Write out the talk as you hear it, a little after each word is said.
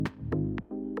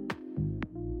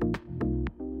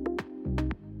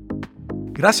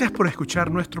Gracias por escuchar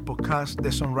nuestro podcast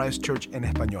de Sunrise Church en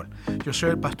español. Yo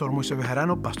soy el pastor Moisés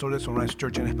Bejarano, pastor de Sunrise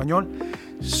Church en español.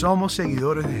 Somos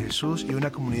seguidores de Jesús y una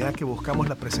comunidad que buscamos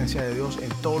la presencia de Dios en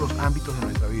todos los ámbitos de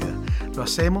nuestra vida. Lo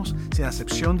hacemos sin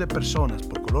acepción de personas,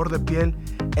 por color de piel,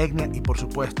 etnia y por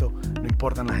supuesto, no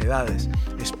importan las edades.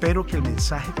 Espero que el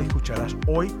mensaje que escucharás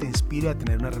hoy te inspire a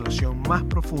tener una relación más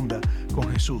profunda con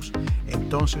Jesús.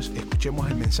 Entonces, escuchemos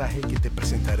el mensaje que te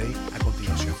presentaré a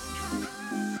continuación.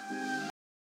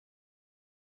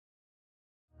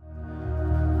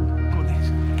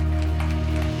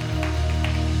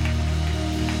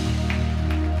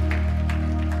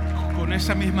 Con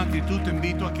esa misma actitud te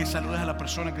invito a que saludes a la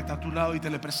persona que está a tu lado y te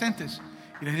le presentes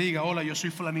y les diga: hola, yo soy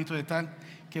fulanito de tal,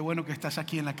 qué bueno que estás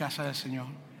aquí en la casa del Señor.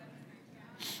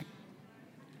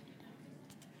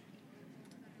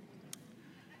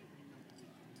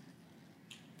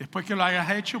 Después que lo hayas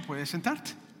hecho, puedes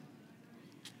sentarte.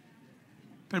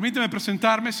 Permíteme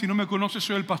presentarme. Si no me conoces,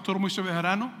 soy el pastor Moisés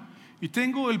Bejarano y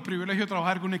tengo el privilegio de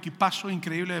trabajar con un equipazo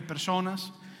increíble de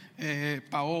personas.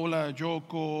 Paola,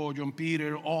 Yoko, John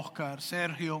Peter, Oscar,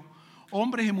 Sergio,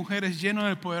 hombres y mujeres llenos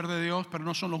del poder de Dios, pero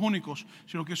no son los únicos,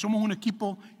 sino que somos un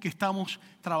equipo que estamos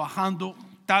trabajando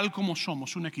tal como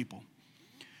somos, un equipo.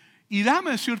 Y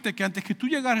déjame decirte que antes que tú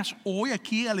llegaras hoy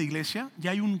aquí a la iglesia, ya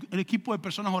hay un equipo de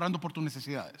personas orando por tus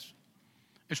necesidades.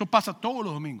 Eso pasa todos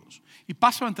los domingos y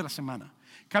pasa durante la semana.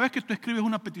 Cada vez que tú escribes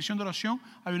una petición de oración,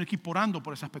 hay un equipo orando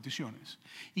por esas peticiones.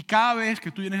 Y cada vez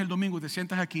que tú vienes el domingo y te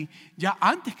sientas aquí, ya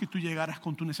antes que tú llegaras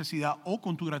con tu necesidad o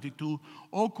con tu gratitud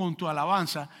o con tu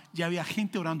alabanza, ya había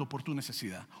gente orando por tu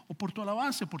necesidad o por tu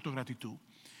alabanza y por tu gratitud.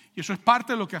 Y eso es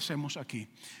parte de lo que hacemos aquí.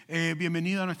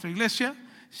 Bienvenido a nuestra iglesia.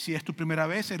 Si es tu primera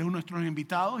vez, eres uno de nuestros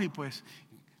invitados y pues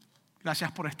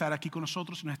gracias por estar aquí con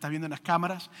nosotros. Si nos estás viendo en las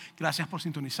cámaras, gracias por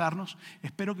sintonizarnos.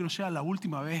 Espero que no sea la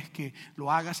última vez que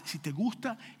lo hagas. Si te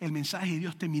gusta el mensaje y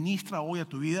Dios te ministra hoy a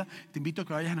tu vida, te invito a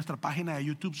que vayas a nuestra página de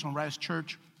YouTube, Sunrise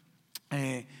Church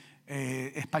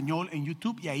español en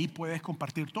YouTube, y ahí puedes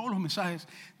compartir todos los mensajes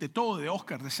de todo, de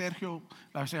Oscar, de Sergio,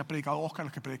 las veces que ha predicado Oscar,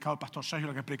 las que ha predicado el pastor Sergio,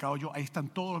 las que ha predicado yo. Ahí están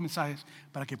todos los mensajes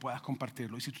para que puedas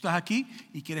compartirlo. Y si tú estás aquí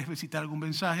y quieres visitar algún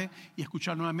mensaje y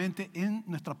escuchar nuevamente en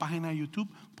nuestra página de YouTube,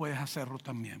 puedes hacerlo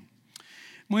también.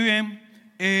 Muy bien,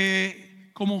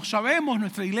 como sabemos,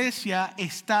 nuestra iglesia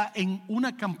está en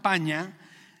una campaña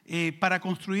para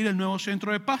construir el nuevo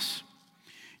centro de paz.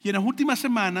 Y en las últimas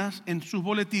semanas, en sus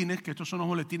boletines, que estos son los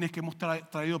boletines que hemos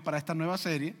traído para esta nueva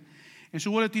serie, en su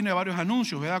boletín hay varios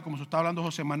anuncios, ¿verdad? Como se está hablando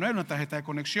José Manuel, una tarjeta de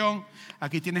conexión.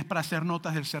 Aquí tienes para hacer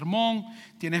notas del sermón,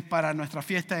 tienes para nuestra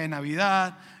fiesta de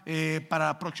Navidad,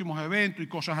 para próximos eventos y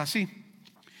cosas así.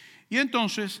 Y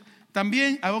entonces,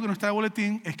 también algo que no está en el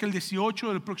boletín es que el 18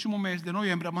 del próximo mes de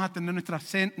noviembre vamos a tener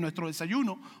nuestro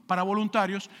desayuno para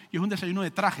voluntarios, y es un desayuno de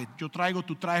traje. Yo traigo,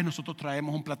 tú traes, nosotros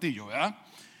traemos un platillo, ¿verdad?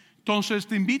 Entonces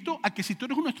te invito a que si tú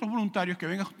eres uno de nuestros voluntarios, que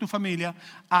vengas con tu familia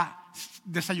a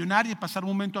desayunar y pasar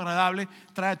un momento agradable.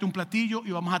 Tráete un platillo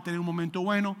y vamos a tener un momento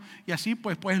bueno. Y así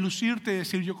pues puedes lucirte y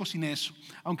decir: yo cociné eso,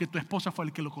 aunque tu esposa fue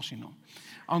el que lo cocinó.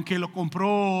 Aunque lo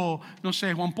compró, no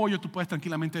sé, Juan Pollo, tú puedes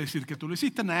tranquilamente decir que tú lo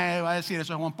hiciste. Nadie va a decir: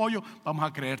 eso es Juan Pollo, vamos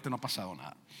a creerte, no ha pasado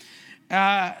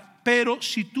nada. Pero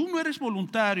si tú no eres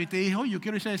voluntario y te dices: oye, yo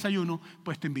quiero ese desayuno,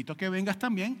 pues te invito a que vengas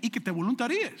también y que te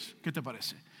voluntaríes. ¿Qué te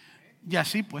parece? Y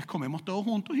así pues comemos todos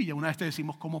juntos y ya una vez te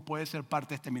decimos cómo puedes ser parte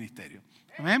de este ministerio.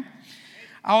 ¿Amén?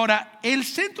 Ahora, el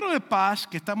centro de paz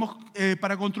que estamos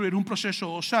para construir es un proceso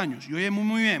de 2 años. Y oye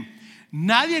muy bien,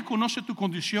 nadie conoce tu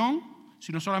condición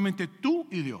sino solamente tú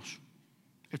y Dios.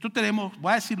 Esto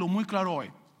voy a decirlo muy claro hoy.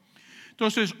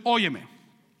 Entonces, óyeme,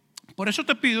 por eso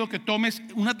te pido que tomes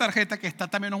una tarjeta que está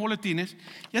también en los boletines.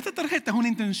 Y esta tarjeta es una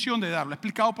intención de dar. Lo he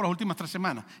explicado por las últimas 3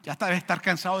 semanas. Ya debes estar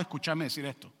cansado de escucharme decir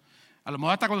esto. A lo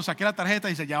mejor hasta cuando saqué la tarjeta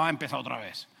dice: ya va a empezar otra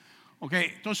vez.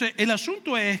 Okay. Entonces el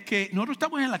asunto es que nosotros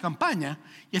estamos en la campaña,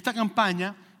 y esta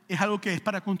campaña es algo que es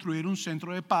para construir un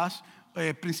centro de paz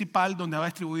principal donde va a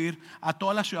distribuir a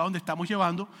toda la ciudad donde estamos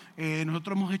llevando.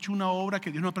 Nosotros hemos hecho una obra que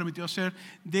Dios nos ha permitido hacer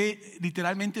de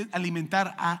literalmente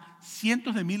alimentar a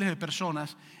cientos de miles de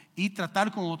personas y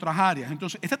tratar con otras áreas.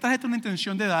 Entonces esta tarjeta es una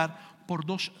intención de dar por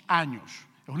 2 años.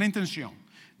 Es una intención.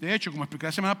 De hecho, como expliqué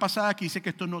la semana pasada, aquí dice que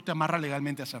esto no te amarra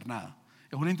legalmente a hacer nada.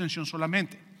 Es una intención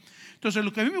solamente. Entonces,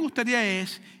 lo que a mí me gustaría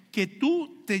es que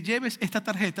tú te lleves esta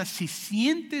tarjeta si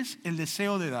sientes el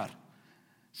deseo de dar.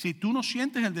 Si tú no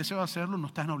sientes el deseo de hacerlo, no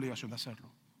estás en obligación de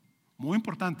hacerlo. Muy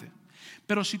importante.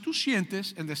 Pero si tú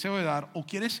sientes el deseo de dar o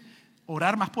quieres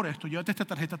orar más por esto, llévate esta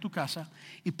tarjeta a tu casa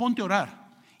y ponte a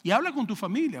orar. Y habla con tu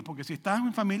familia, porque si estás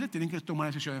en familia, tienen que tomar una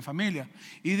decisión en familia.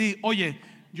 Y di: oye,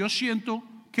 yo siento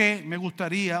que me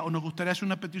gustaría o nos gustaría hacer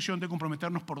una petición de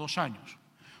comprometernos por 2 años.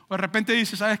 O de repente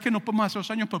dice, ¿sabes qué? No podemos hacer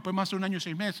 2 años, pero podemos hacer 1 año y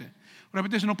 6 meses. O de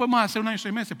repente dice, no podemos hacer 1 año y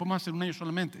 6 meses, podemos hacer 1 año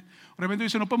solamente. O de repente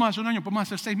dice, no podemos hacer 1 año, podemos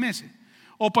hacer 6 meses.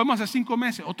 O podemos hacer 5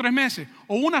 meses, o 3 meses.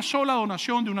 O una sola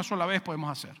donación de una sola vez podemos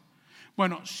hacer.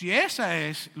 Bueno, si esa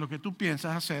es lo que tú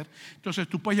piensas hacer, entonces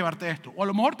tú puedes llevarte esto. O a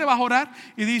lo mejor te vas a orar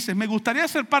y dices, me gustaría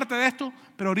ser parte de esto,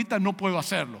 pero ahorita no puedo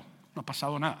hacerlo. No ha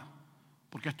pasado nada.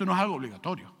 Porque esto no es algo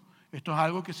obligatorio. Esto es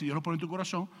algo que si Dios lo pone en tu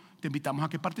corazón, te invitamos a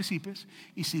que participes.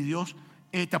 Y si Dios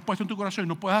te ha puesto en tu corazón y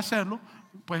no puedes hacerlo,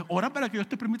 pues ora para que Dios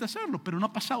te permita hacerlo. Pero no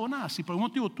ha pasado nada. Si por algún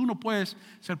motivo tú no puedes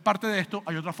ser parte de esto,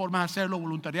 hay otra forma de hacerlo,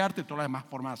 voluntariarte, todas las demás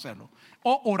formas de hacerlo.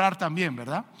 O orar también,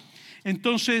 ¿verdad?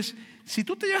 Entonces, si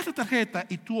tú te llevas esta tarjeta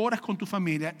y tú oras con tu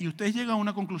familia y ustedes llegan a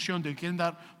una conclusión de que quieren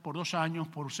dar por 2 años,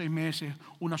 por 6 meses,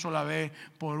 una sola vez,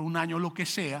 por 1 año, lo que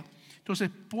sea, entonces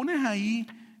pones ahí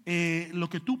lo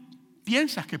que tú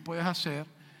piensas que puedes hacer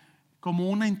como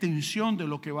una intención de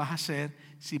lo que vas a hacer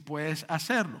si puedes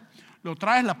hacerlo. Lo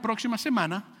traes la próxima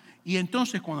semana y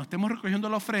entonces cuando estemos recogiendo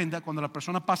la ofrenda, cuando la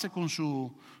persona pase con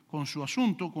su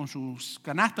asunto, con su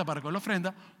canasta para recoger la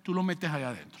ofrenda, tú lo metes allá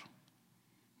adentro.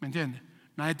 ¿Me entiendes?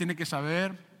 Nadie tiene que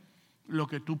saber lo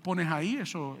que tú pones ahí.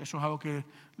 Eso es algo que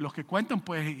los que cuentan,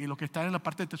 pues, y los que están en la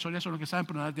parte de tesorería son los que saben,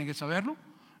 pero nadie tiene que saberlo.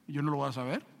 Yo no lo voy a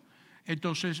saber.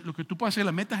 Entonces, lo que tú puedes hacer,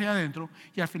 la metas allá adentro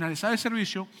y al finalizar el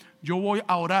servicio, yo voy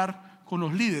a orar con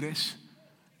los líderes,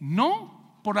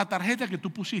 no por la tarjeta que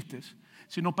tú pusiste,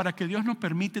 sino para que Dios nos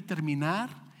permite terminar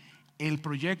el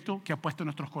proyecto que ha puesto en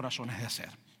nuestros corazones de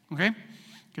hacer. ¿Ok?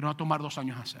 Que nos va a tomar 2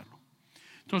 años hacerlo.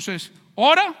 Entonces,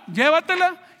 ora,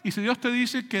 llévatela y si Dios te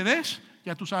dice que des,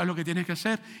 ya tú sabes lo que tienes que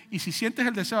hacer. Y si sientes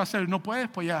el deseo de hacerlo y no puedes,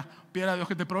 pues ya pide a Dios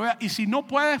que te provea. Y si no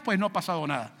puedes, pues no ha pasado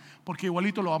nada. Porque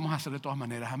igualito lo vamos a hacer de todas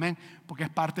maneras. Amén. Porque es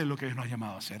parte de lo que Dios nos ha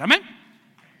llamado a hacer. Amén.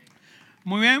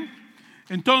 Muy bien.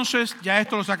 Entonces, ya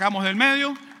esto lo sacamos del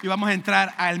medio y vamos a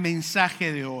entrar al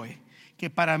mensaje de hoy. Que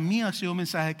para mí ha sido un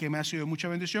mensaje que me ha sido de mucha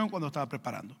bendición cuando estaba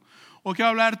preparando. Hoy quiero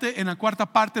hablarte en la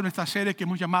 4ª parte de nuestra serie que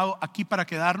hemos llamado Aquí para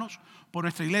quedarnos, por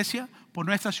nuestra iglesia, por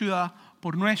nuestra ciudad,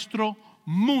 por nuestro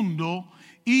mundo.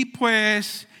 Y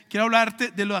pues quiero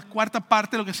hablarte de la 4ª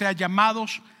parte de lo que sea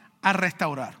llamados a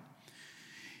restaurar.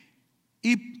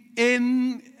 Y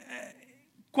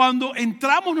cuando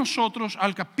entramos nosotros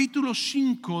al capítulo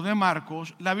 5 de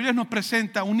Marcos, la Biblia nos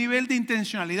presenta un nivel de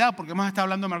intencionalidad, porque hemos estado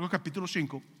hablando de Marcos capítulo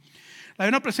 5. La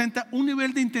Biblia nos presenta un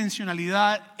nivel de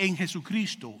intencionalidad en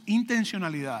Jesucristo,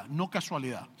 intencionalidad, no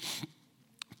casualidad,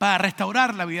 para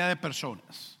restaurar la vida de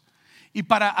personas y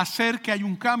para hacer que haya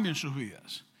un cambio en sus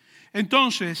vidas.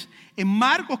 Entonces, en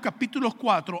Marcos capítulo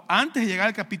 4, antes de llegar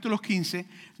al capítulo 15,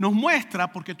 nos muestra,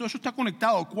 porque todo eso está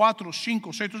conectado, 4,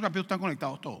 5, 6, estos capítulos están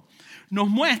conectados todos, nos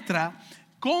muestra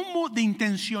cómo de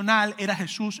intencional era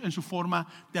Jesús en su forma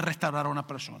de restaurar a una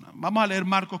persona. Vamos a leer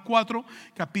Marcos 4,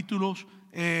 capítulos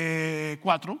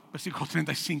 4, versículos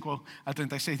 35 al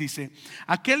 36, dice: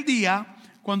 aquel día,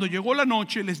 cuando llegó la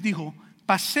noche, les dijo: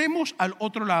 pasemos al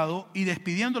otro lado, y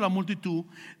despidiendo a la multitud,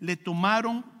 le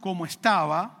tomaron como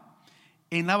estaba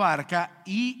en la barca,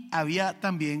 y había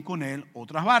también con él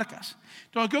otras barcas.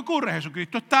 Entonces, ¿qué ocurre?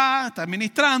 Jesucristo está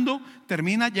ministrando,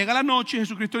 termina, llega la noche, y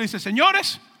Jesucristo le dice: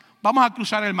 señores, vamos a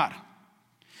cruzar el mar.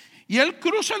 Y él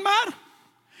cruza el mar,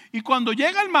 y cuando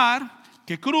llega al mar,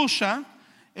 que cruza,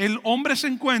 el hombre se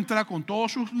encuentra con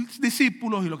todos sus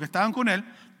discípulos y los que estaban con él,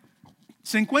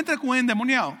 se encuentra con un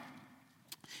endemoniado,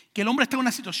 que el hombre está en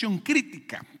una situación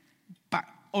crítica,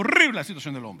 horrible la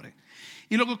situación del hombre.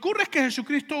 Y lo que ocurre es que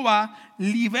Jesucristo va,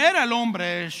 libera al hombre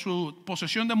de su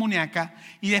posesión demoníaca,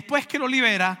 y después que lo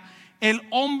libera, el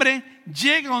hombre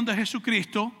llega donde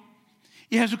Jesucristo,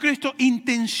 y Jesucristo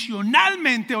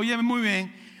intencionalmente, óyeme muy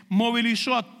bien,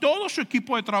 movilizó a todo su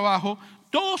equipo de trabajo,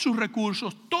 todos sus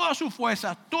recursos, toda su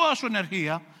fuerza, toda su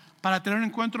energía para tener un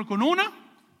encuentro con una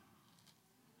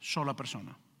sola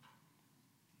persona.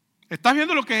 ¿Estás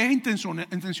viendo lo que es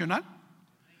intencional?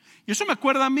 Y eso me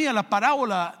acuerda a mí a la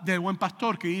parábola del buen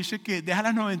pastor que dice que deja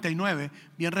las 99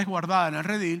 bien resguardadas en el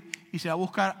redil y se va a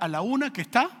buscar a la una que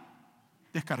está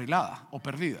descarrilada o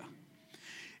perdida.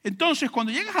 Entonces,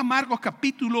 cuando llegas a Marcos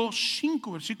capítulo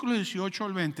 5, versículos 18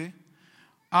 al 20,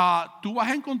 tú vas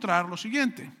a encontrar lo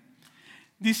siguiente.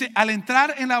 Dice: al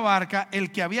entrar en la barca,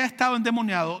 el que había estado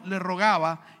endemoniado le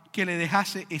rogaba que le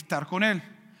dejase estar con él.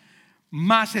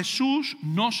 Mas Jesús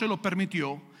no se lo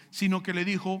permitió, sino que le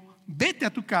dijo: vete a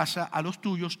tu casa, a los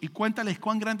tuyos, y cuéntales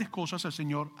cuán grandes cosas el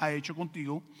Señor ha hecho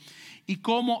contigo y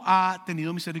cómo ha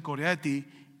tenido misericordia de ti.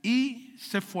 Y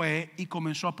se fue y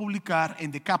comenzó a publicar en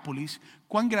Decápolis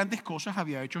cuán grandes cosas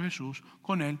había hecho Jesús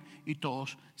con él, y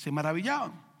todos se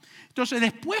maravillaban. Entonces,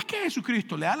 después que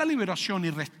Jesucristo le da la liberación y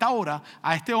restaura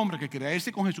a este hombre que quería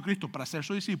irse con Jesucristo para ser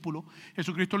su discípulo,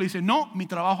 Jesucristo le dice: no, mi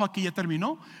trabajo aquí ya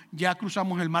terminó, ya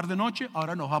cruzamos el mar de noche,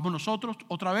 ahora nos vamos nosotros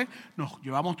otra vez, nos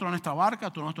llevamos toda nuestra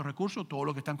barca, todos nuestros recursos, todo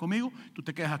lo que están conmigo, tú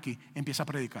te quedas aquí, empieza a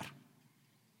predicar.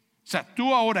 O sea,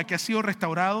 tú ahora que has sido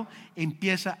restaurado,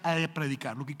 empieza a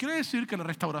predicar. Lo que quiere decir que la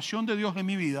restauración de Dios en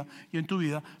mi vida y en tu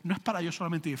vida no es para yo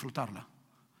solamente disfrutarla,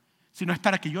 sino es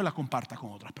para que yo la comparta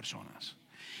con otras personas.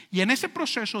 Y en ese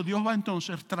proceso Dios va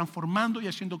entonces transformando y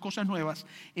haciendo cosas nuevas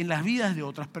en las vidas de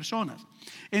otras personas.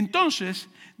 Entonces,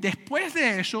 después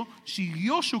de eso,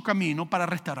 siguió su camino para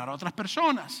restaurar a otras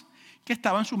personas que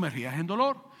estaban sumergidas en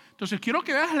dolor. Entonces, quiero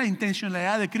que veas la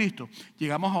intencionalidad de Cristo.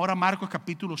 Llegamos ahora a Marcos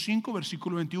capítulo 5,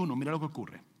 versículo 21. Mira lo que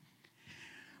ocurre.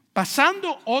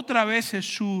 Pasando otra vez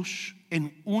Jesús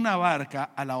en una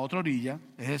barca a la otra orilla,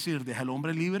 es decir, deja al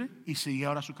hombre libre y sigue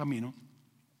ahora su camino,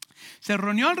 se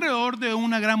reunió alrededor de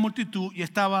una gran multitud y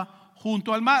estaba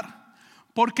junto al mar.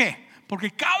 ¿Por qué?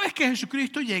 Porque cada vez que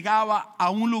Jesucristo llegaba a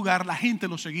un lugar, la gente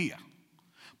lo seguía.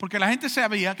 Porque la gente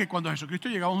sabía que cuando Jesucristo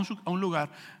llegaba a un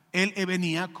lugar, Él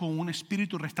venía con un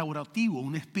espíritu restaurativo,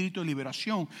 un espíritu de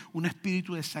liberación, un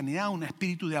espíritu de sanidad, un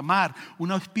espíritu de amar,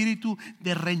 un espíritu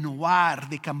de renovar,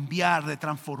 de cambiar, de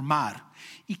transformar.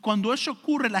 Y cuando eso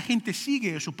ocurre, la gente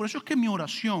sigue eso. Por eso es que mi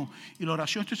oración, y la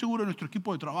oración estoy seguro de nuestro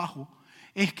equipo de trabajo,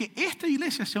 es que esta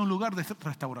iglesia sea un lugar de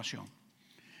restauración.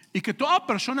 Y que toda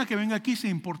persona que venga aquí, sin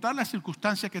importar la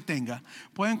circunstancia que tenga,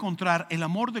 pueda encontrar el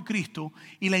amor de Cristo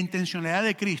y la intencionalidad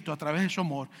de Cristo a través de su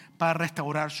amor para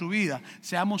restaurar su vida.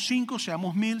 Seamos 5,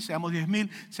 seamos 1000, seamos 10,000,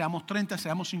 seamos 30,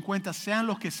 seamos 50, sean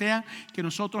los que sean, que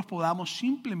nosotros podamos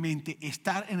simplemente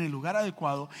estar en el lugar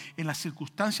adecuado, en la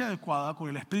circunstancia adecuada, con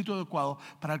el espíritu adecuado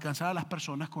para alcanzar a las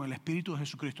personas con el espíritu de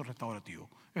Jesucristo restaurativo.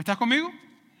 ¿Estás conmigo?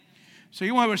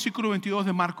 Seguimos al versículo 22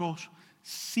 de Marcos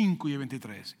 5 y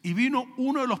 23. Y vino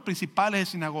uno de los principales de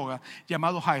sinagoga,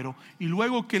 llamado Jairo, y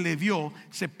luego que le vio,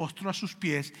 se postró a sus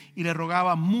pies y le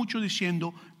rogaba mucho,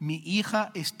 diciendo: mi hija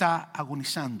está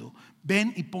agonizando,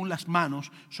 ven y pon las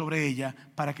manos sobre ella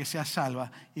para que sea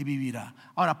salva y vivirá.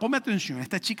 Ahora, ponme atención,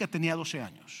 esta chica tenía 12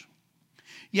 años.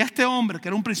 Y a este hombre, que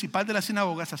era un principal de la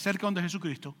sinagoga, se acerca donde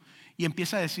Jesucristo y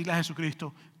empieza a decirle a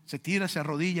Jesucristo, se tira, se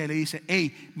arrodilla y le dice: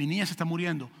 hey, mi niña se está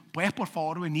muriendo, ¿puedes por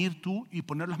favor venir tú y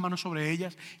poner las manos sobre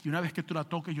ellas? Y una vez que tú la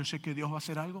toques, yo sé que Dios va a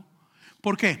hacer algo.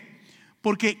 ¿Por qué?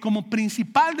 Porque como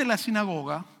principal de la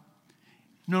sinagoga,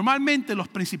 normalmente los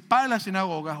principales de la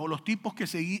sinagoga, o los tipos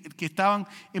que estaban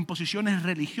en posiciones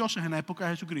religiosas en la época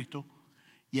de Jesucristo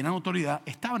y eran autoridad,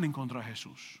 estaban en contra de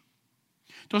Jesús.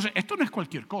 Entonces, esto no es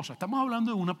cualquier cosa. Estamos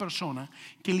hablando de una persona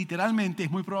que literalmente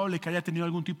es muy probable que haya tenido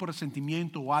algún tipo de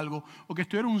resentimiento o algo, o que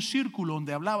estuviera en un círculo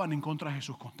donde hablaban en contra de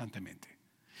Jesús constantemente.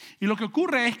 Y lo que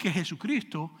ocurre es que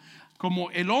Jesucristo, como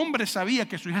el hombre sabía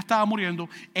que su hija estaba muriendo,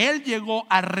 Él llegó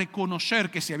a reconocer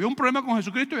que si había un problema con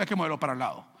Jesucristo había que moverlo para el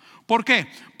lado. ¿Por qué?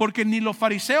 Porque ni los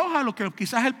fariseos, a los que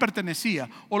quizás él pertenecía,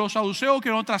 o los saduceos, que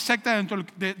eran otra secta dentro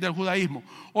del judaísmo,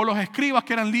 o los escribas,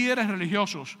 que eran líderes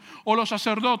religiosos, o los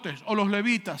sacerdotes, o los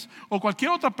levitas, o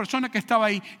cualquier otra persona que estaba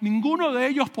ahí, ninguno de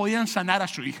ellos podían sanar a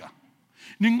su hija.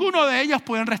 Ninguno de ellos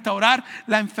podían restaurar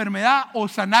la enfermedad o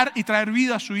sanar y traer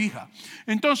vida a su hija.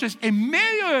 Entonces, en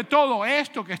medio de todo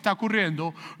esto que está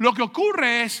ocurriendo, lo que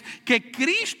ocurre es que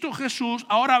Cristo Jesús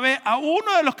ahora ve a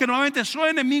uno de los que normalmente son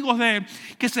enemigos de él,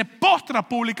 que se postra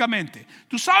públicamente.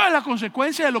 ¿Tú sabes la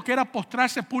consecuencia de lo que era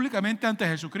postrarse públicamente ante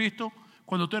Jesucristo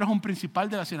cuando tú eras un principal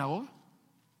de la sinagoga?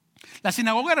 La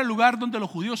sinagoga era el lugar donde los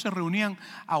judíos se reunían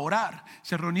a orar,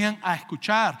 se reunían a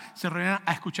escuchar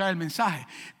el mensaje.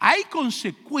 Hay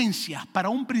consecuencias para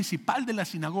un principal de la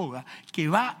sinagoga que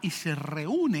va y se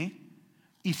reúne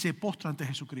y se postra ante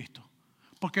Jesucristo.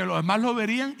 Porque los demás lo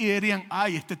verían y dirían: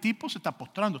 ay, este tipo se está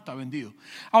postrando, está vendido.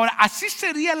 Ahora, así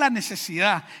sería la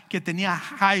necesidad que tenía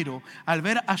Jairo al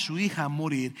ver a su hija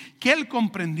morir, que él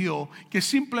comprendió que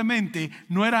simplemente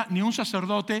no era ni un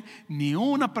sacerdote ni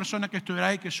una persona que estuviera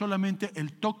ahí, que solamente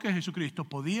el toque de Jesucristo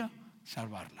podía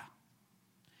salvarla.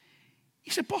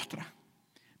 Y se postra.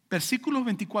 Versículos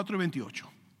 24 y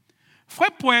 28. Fue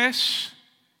pues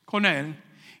con él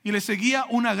y le seguía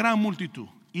una gran multitud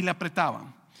y le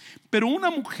apretaban. Pero una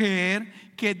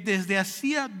mujer que desde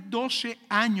hacía 12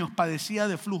 años padecía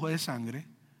de flujo de sangre.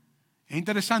 Es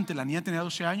interesante, la niña tenía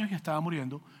 12 años y estaba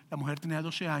muriendo. La mujer tenía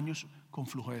 12 años con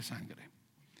flujo de sangre.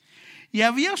 Y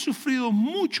había sufrido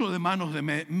mucho de manos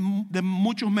de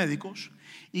muchos médicos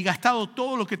y gastado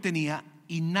todo lo que tenía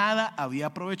y nada había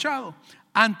aprovechado.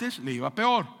 Antes le iba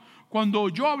peor. Cuando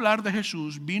oyó hablar de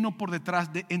Jesús, vino por detrás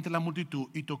entre la multitud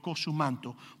y tocó su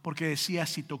manto, porque decía: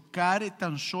 si tocare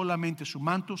tan solamente su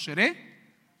manto,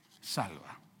 seré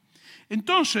salva.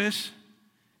 Entonces,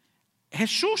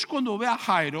 Jesús, cuando ve a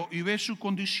Jairo y ve su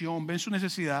condición, ve su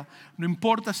necesidad, no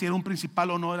importa si era un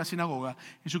principal o no de la sinagoga,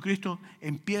 Jesucristo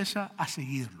empieza a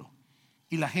seguirlo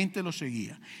y la gente lo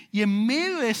seguía. Y en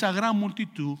medio de esa gran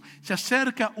multitud se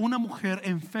acerca una mujer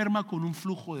enferma con un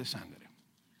flujo de sangre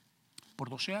por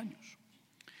 12 años.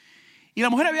 Y la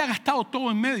mujer había gastado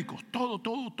todo en médicos,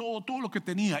 todo lo que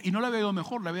tenía, y no le había ido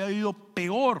mejor, le había ido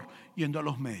peor yendo a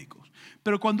los médicos.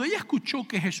 Pero cuando ella escuchó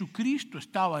que Jesucristo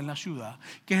estaba en la ciudad,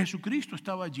 que Jesucristo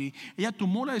estaba allí, ella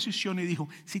tomó la decisión y dijo: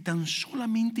 si tan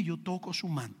solamente yo toco su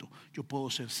manto, yo puedo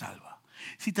ser salva.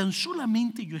 Si tan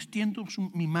solamente yo extiendo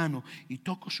mi mano y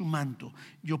toco su manto,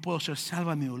 yo puedo ser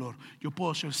salva de mi dolor, yo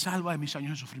puedo ser salva de mis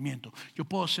años de sufrimiento, yo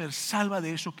puedo ser salva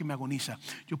de eso que me agoniza,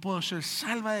 yo puedo ser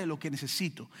salva de lo que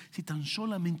necesito. Si tan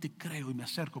solamente creo y me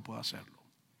acerco, puedo hacerlo.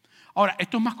 Ahora,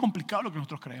 esto es más complicado de lo que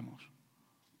nosotros creemos.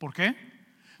 ¿Por qué?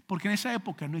 Porque en esa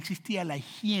época no existía la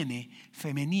higiene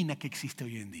femenina que existe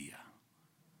hoy en día.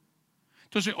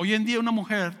 Entonces, hoy en día una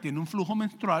mujer tiene un flujo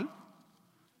menstrual.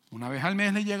 Una vez al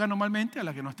mes le llega normalmente a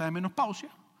la que no está de menopausia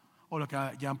o la que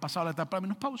ya han pasado la etapa de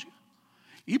menopausia.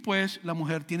 Y pues la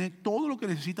mujer tiene todo lo que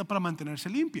necesita para mantenerse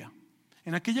limpia.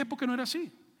 En aquella época no era así.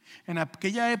 En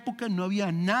aquella época no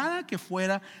había nada que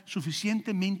fuera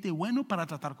suficientemente bueno para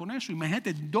tratar con eso.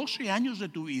 Imagínate 12 años de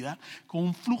tu vida con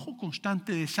un flujo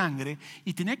constante de sangre,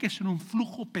 y tenía que ser un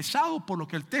flujo pesado por lo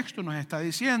que el texto nos está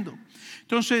diciendo.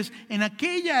 Entonces, en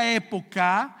aquella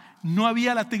época no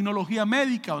había la tecnología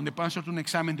médica donde puedan hacerte un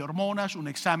examen de hormonas, un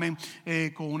examen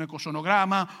con un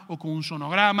ecosonograma o con un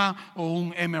sonograma o un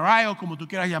MRI o como tú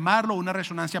quieras llamarlo, una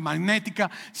resonancia magnética.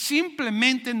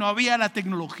 Simplemente no había la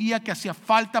tecnología que hacía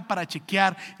falta para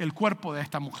chequear el cuerpo de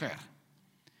esta mujer.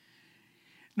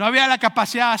 No había la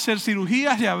capacidad de hacer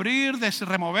cirugías, de abrir, de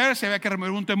remover, si había que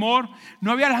remover un tumor.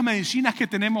 No había las medicinas que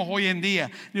tenemos hoy en día,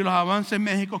 ni los avances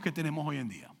médicos que tenemos hoy en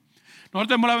día. Nosotros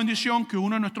tenemos la bendición que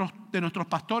uno de nuestros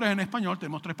pastores en español,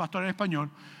 tenemos 3 pastores en español,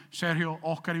 Sergio,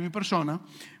 Oscar y mi persona.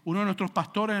 Uno de nuestros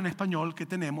pastores en español que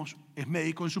tenemos es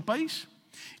médico en su país.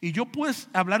 Y yo pude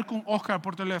hablar con Oscar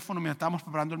por teléfono mientras estábamos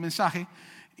preparando el mensaje,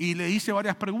 y le hice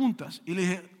varias preguntas. Y le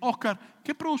dije: Oscar,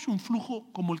 ¿qué produce un flujo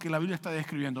como el que la Biblia está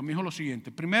describiendo? Me dijo lo siguiente: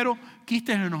 primero,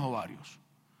 quistes en los ovarios,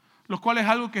 lo cual es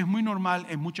algo que es muy normal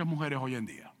en muchas mujeres hoy en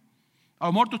día. A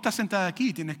lo mejor tú estás sentada aquí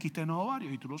y tienes quistes en los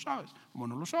ovarios y tú lo sabes, como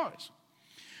no lo sabes.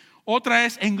 Otra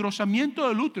es engrosamiento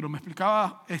del útero. Me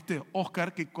explicaba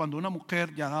Oscar que cuando una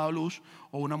mujer ya ha dado luz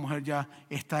o una mujer ya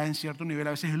está en cierto nivel,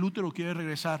 a veces el útero quiere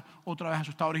regresar otra vez a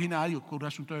su estado original y ocurre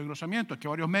asunto de engrosamiento. Aquí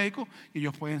hay varios médicos y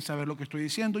ellos pueden saber lo que estoy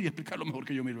diciendo y explicarlo mejor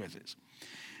que yo 1000 veces.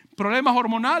 Problemas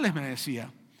hormonales, me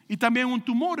decía, y también un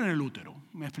tumor en el útero.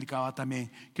 Me explicaba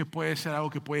también que puede ser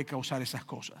algo que puede causar esas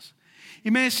cosas.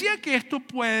 Y me decía que esto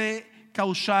puede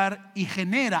causar y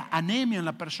genera anemia en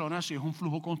la persona si es un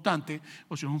flujo constante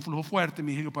o si es un flujo fuerte.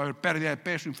 Me dije que puede haber pérdida de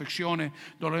peso, infecciones,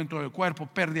 dolor dentro del cuerpo,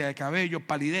 pérdida de cabello,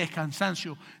 palidez,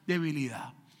 cansancio,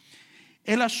 debilidad.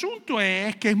 El asunto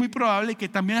es que es muy probable que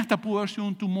también hasta pudo haber sido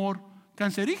un tumor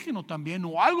cancerígeno también,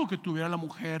 o algo que tuviera la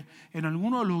mujer en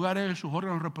alguno de los lugares de sus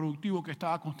órganos reproductivos que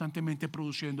estaba constantemente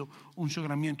produciendo un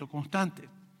sangramiento constante.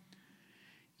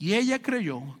 Y ella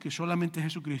creyó que solamente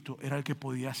Jesucristo era el que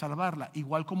podía salvarla,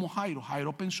 igual como Jairo.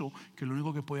 Jairo pensó que lo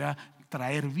único que podía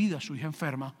traer vida a su hija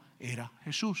enferma era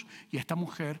Jesús. Y esta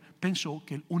mujer pensó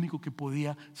que el único que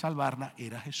podía salvarla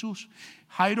era Jesús.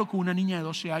 Jairo con una niña de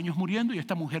 12 años muriendo y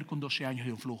esta mujer con 12 años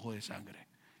de un flujo de sangre.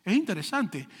 Es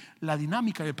interesante la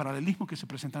dinámica de paralelismo que se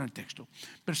presenta en el texto.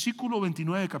 Versículo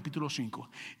 29 capítulo 5.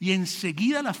 Y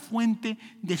enseguida la fuente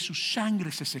de su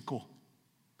sangre se secó.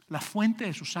 La fuente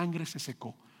de su sangre se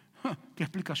secó. Qué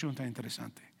explicación tan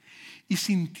interesante. Y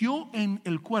sintió en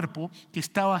el cuerpo que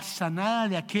estaba sanada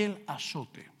de aquel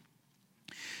azote.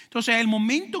 Entonces, el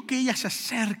momento que ella se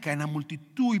acerca en la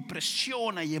multitud y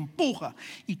presiona y empuja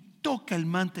y toca el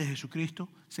manto de Jesucristo,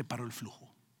 se paró el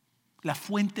flujo. La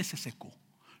fuente se secó.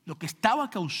 Lo que estaba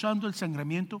causando el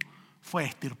sangramiento fue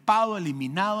extirpado,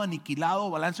 eliminado, aniquilado,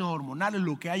 balances hormonales,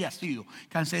 lo que haya sido,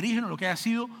 cancerígeno, lo que haya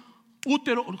sido,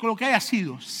 útero, lo que haya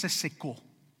sido, se secó.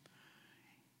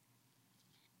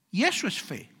 Y eso es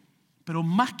fe, pero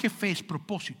más que fe es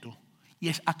propósito y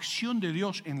es acción de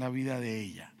Dios en la vida de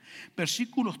ella.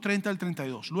 Versículos 30 al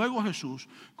 32. Luego Jesús,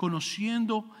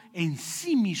 conociendo en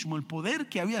sí mismo el poder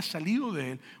que había salido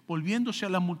de él, volviéndose a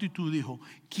la multitud, dijo: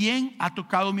 ¿quién ha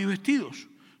tocado mis vestidos?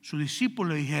 Sus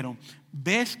discípulos le dijeron: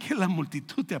 ¿ves que la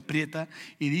multitud te aprieta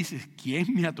y dices,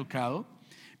 ¿quién me ha tocado?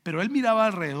 Pero él miraba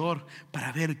alrededor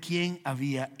para ver quién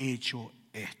había hecho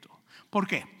esto. ¿Por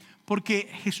qué?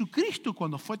 Porque Jesucristo,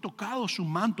 cuando fue tocado su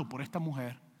manto por esta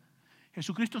mujer,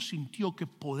 Jesucristo sintió que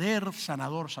poder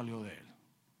sanador salió de él.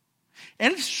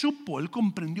 Él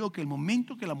comprendió que el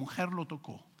momento que la mujer lo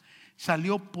tocó,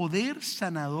 salió poder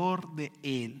sanador de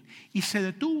él y se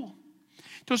detuvo.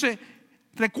 Entonces,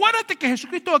 recuérdate que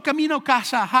Jesucristo va camino a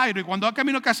casa a Jairo, y cuando va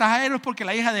camino a casa a Jairo es porque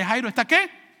la hija de Jairo está ¿qué?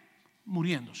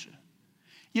 Muriéndose.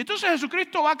 Y entonces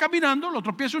Jesucristo va caminando, lo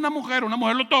tropieza una mujer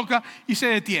lo toca y se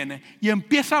detiene y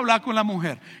empieza a hablar con la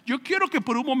mujer. Yo quiero que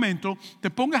por un momento te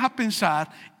pongas a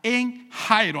pensar en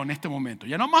Jairo en este momento.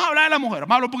 Ya no vamos a hablar de la mujer,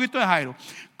 vamos a hablar un poquito de Jairo.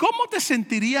 ¿Cómo te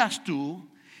sentirías tú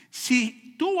si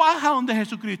tú vas a donde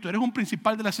Jesucristo, eres un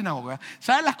principal de la sinagoga,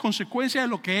 sabes las consecuencias de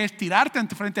lo que es tirarte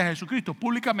ante frente a Jesucristo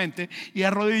públicamente y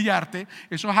arrodillarte?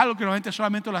 Eso es algo que normalmente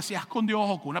solamente lo hacías con Dios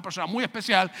o con una persona muy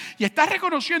especial, y estás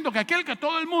reconociendo que aquel que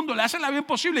todo el mundo le hace la bien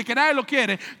posible y que nadie lo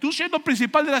quiere, tú siendo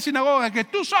principal de la sinagoga, que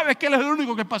tú sabes que Él es el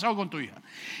único que ha pasado con tu hija,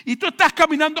 y tú estás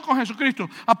caminando con Jesucristo.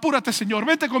 Apúrate, Señor,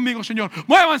 vente conmigo, Señor,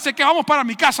 muévanse que vamos para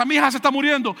mi casa, mi hija se está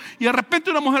muriendo. Y de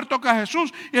repente una mujer toca a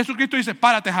Jesús y Jesucristo dice: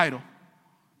 párate, Jairo,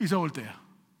 y se voltea.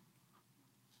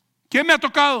 ¿Quién me ha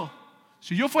tocado?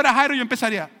 Si yo fuera Jairo, yo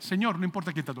empezaría: Señor, no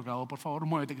importa quién te ha tocado, por favor,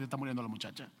 muévete que se está muriendo la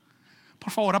muchacha.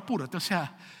 Por favor, apúrate. O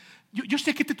sea, yo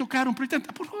sé que te tocaron, pero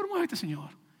por favor, muévete, Señor.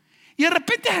 Y de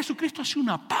repente Jesucristo hace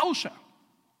una pausa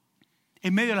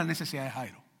en medio de la necesidad de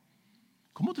Jairo.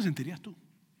 ¿Cómo te sentirías tú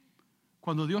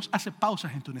cuando Dios hace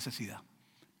pausas en tu necesidad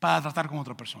para tratar con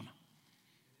otra persona?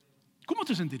 ¿Cómo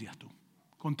te sentirías tú?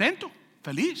 ¿Contento?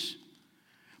 ¿Feliz?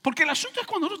 Porque el asunto es,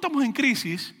 cuando nosotros estamos en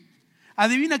crisis,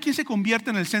 adivina quién se convierte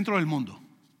en el centro del mundo.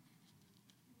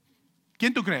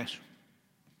 ¿Quién tú crees?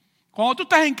 Cuando tú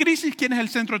estás en crisis, ¿quién es el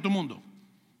centro de tu mundo?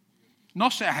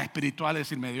 No seas espiritual y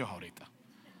decirme Dios ahorita.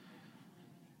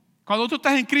 Cuando tú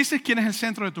estás en crisis, ¿quién es el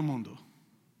centro de tu mundo?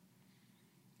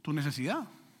 Tu necesidad.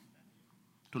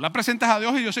 Tú la presentas a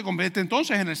Dios y Dios se convierte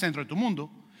entonces en el centro de tu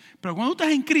mundo. Pero cuando tú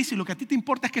estás en crisis, lo que a ti te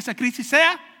importa es que esa crisis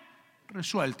sea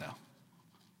resuelta.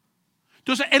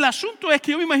 Entonces, el asunto es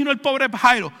que yo me imagino al pobre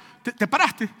Jairo. ¿Te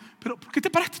paraste? ¿Pero por qué te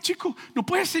paraste, chico? No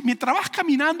puede ser. Mientras vas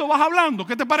caminando, vas hablando.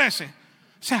 ¿Qué te parece?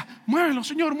 O sea, muévelo,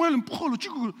 Señor, muévelo, empújalo,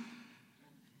 chico.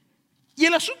 Y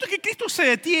el asunto es que Cristo se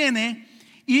detiene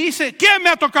y dice: ¿quién me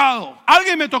ha tocado?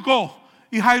 Alguien me tocó.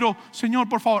 Y Jairo: Señor,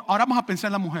 por favor. Ahora vamos a pensar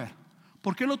en la mujer.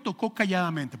 ¿Por qué lo tocó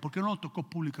calladamente? ¿Por qué no lo tocó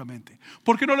públicamente?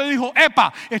 ¿Por qué no le dijo: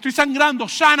 epa, estoy sangrando,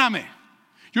 sáname?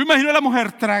 Yo imagino a la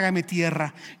mujer: trágame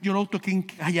tierra. Yo lo toqué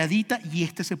calladita y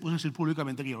se puso a decir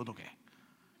públicamente que yo lo toqué.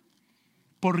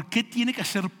 ¿Por qué tiene que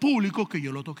hacer público que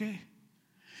yo lo toqué?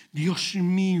 Dios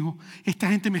mío, esta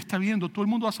gente me está viendo. Todo el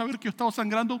mundo va a saber que yo he estado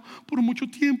sangrando por mucho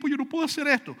tiempo. Yo no puedo hacer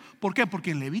esto. ¿Por qué?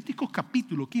 Porque en Levíticos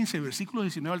capítulo 15, versículos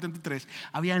 19 al 33,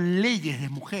 habían leyes de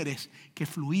mujeres que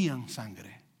fluían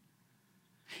sangre.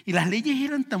 Y las leyes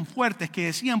eran tan fuertes que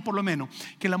decían, por lo menos,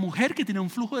 que la mujer que tenía un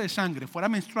flujo de sangre, fuera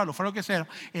menstrual o fuera lo que sea,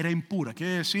 era impura.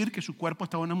 Quiere decir que su cuerpo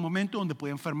estaba en un momento donde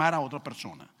podía enfermar a otra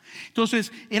persona.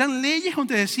 Entonces, eran leyes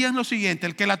donde decían lo siguiente: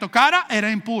 el que la tocara era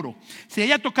impuro. Si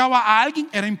ella tocaba a alguien,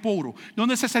 era impuro.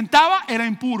 Donde se sentaba, era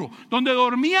impuro. Donde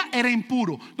dormía, era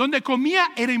impuro. Donde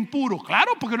comía, era impuro.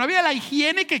 Claro, porque no había la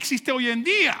higiene que existe hoy en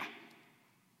día.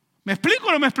 ¿Me explico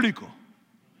o no me explico?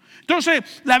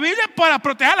 Entonces, la Biblia, para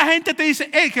proteger a la gente, te dice: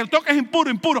 que el toque es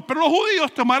impuro. Pero los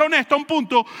judíos tomaron esto a un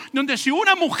punto donde si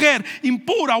una mujer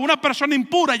impura o una persona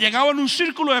impura llegaba en un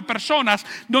círculo de personas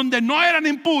donde no eran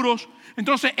impuros,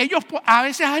 entonces ellos a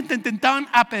veces intentaban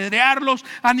apedrearlos,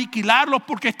 aniquilarlos,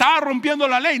 porque estaban rompiendo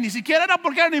la ley. Ni siquiera era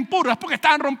porque eran impuros, es porque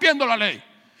estaban rompiendo la ley.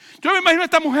 Yo me imagino a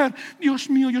esta mujer: Dios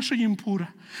mío, yo soy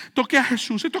impura. Toqué a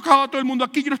Jesús, he tocado a todo el mundo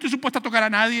aquí, yo no estoy supuesta a tocar a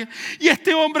nadie. Y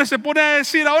este hombre se pone a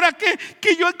decir: ahora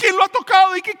que yo, ¿quién lo ha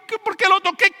tocado? ¿Y por qué lo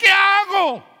toqué? ¿Qué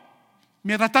hago?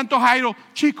 Mientras tanto Jairo: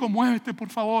 chico, muévete por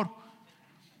favor.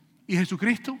 Y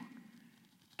Jesucristo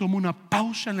toma una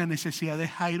pausa en la necesidad de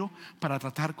Jairo para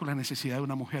tratar con la necesidad de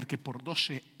una mujer que por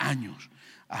 12 años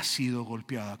ha sido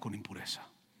golpeada con impureza.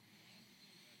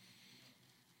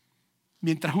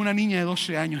 Mientras una niña de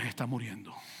 12 años está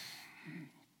muriendo.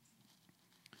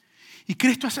 Y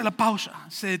Cristo hace la pausa,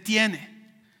 se detiene.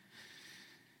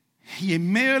 Y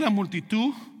en medio de la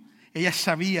multitud, ella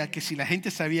sabía que si la gente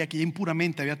sabía que ella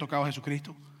impuramente había tocado a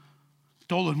Jesucristo,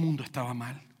 todo el mundo estaba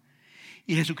mal.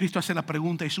 Y Jesucristo hace la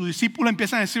pregunta y sus discípulos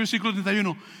empiezan a decir en el versículo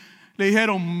 31, le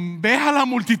dijeron: ves a la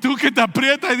multitud que te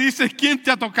aprieta y dices: ¿quién te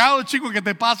ha tocado, chico? ¿Qué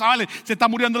te pasa? Vale, se está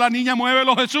muriendo la niña,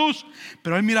 muévelo, Jesús.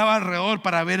 Pero él miraba alrededor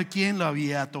para ver quién lo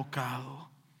había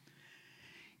tocado.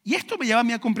 Y esto me lleva a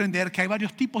mí a comprender que hay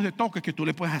varios tipos de toques que tú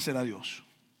le puedes hacer a Dios.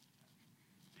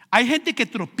 Hay gente que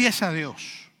tropieza a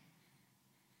Dios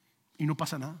y no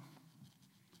pasa nada.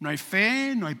 No hay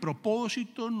fe, no hay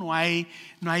propósito, no hay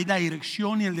la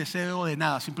dirección ni el deseo de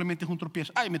nada. Simplemente es un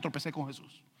tropiezo. Ay, me tropecé con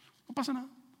Jesús. No pasa nada.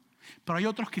 Pero hay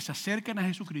otros que se acercan a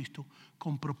Jesucristo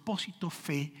con propósito,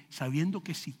 fe, sabiendo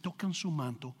que si tocan su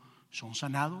manto, son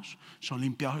sanados, son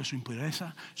limpiados de su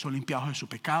impureza, son limpiados de su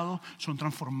pecado, son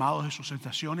transformados de sus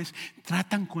tentaciones,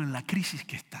 tratan con la crisis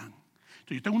que están.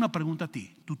 Entonces yo tengo una pregunta a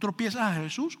ti. ¿Tú tropiezas a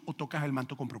Jesús o tocas el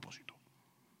manto con propósito?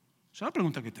 Esa es la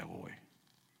pregunta que te hago hoy.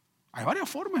 Hay varias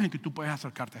formas en que tú puedes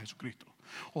acercarte a Jesucristo.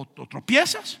 O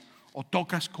tropiezas o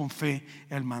tocas con fe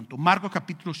el manto. Marcos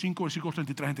capítulo 5, versículos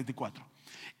 33 y 34.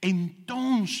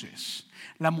 Entonces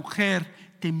la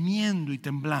mujer, temiendo y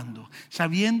temblando,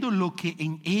 sabiendo lo que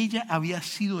en ella había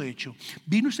sido hecho,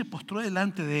 vino y se postró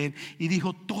delante de él y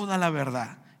dijo toda la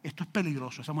verdad. Esto es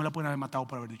peligroso. Esa mujer la pueden haber matado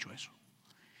por haber dicho eso.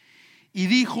 Y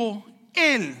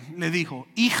él le dijo,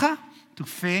 hija, tu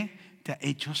fe te ha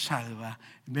hecho salva,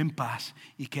 ven en paz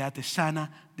y quédate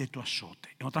sana de tu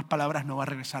azote. En otras palabras, no va a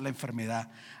regresar la enfermedad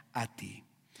a ti.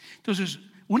 Entonces,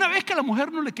 una vez que a la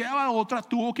mujer no le quedaba otra,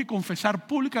 tuvo que confesar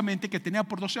públicamente que tenía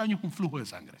por 12 años un flujo de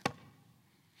sangre.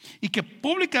 Y que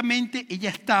públicamente ella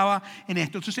estaba en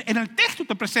esto. Entonces, en el texto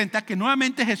te presenta que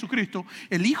nuevamente Jesucristo,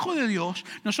 el Hijo de Dios,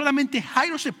 no solamente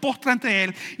Jairo se postra ante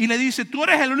él y le dice, tú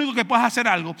eres el único que puedes hacer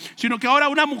algo, sino que ahora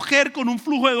una mujer con un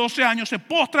flujo de 12 años se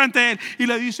postra ante él y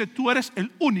le dice, tú eres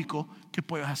el único que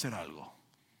puedes hacer algo.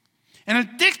 En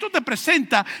el texto te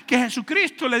presenta que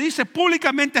Jesucristo le dice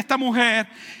públicamente a esta mujer,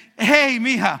 hey,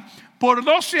 mija, por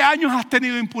 12 años has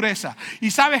tenido impureza.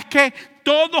 Y ¿sabes qué?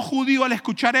 Todo judío al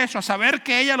escuchar eso, a saber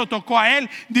que ella lo tocó a él,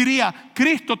 diría,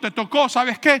 Cristo te tocó,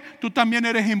 ¿sabes qué? Tú también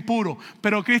eres impuro.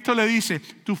 Pero Cristo le dice,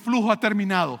 tu flujo ha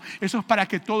terminado. Eso es para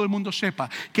que todo el mundo sepa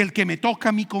que el que me toca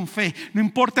a mí con fe, no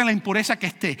importa la impureza que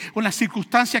esté, o la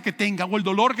circunstancia que tenga, o el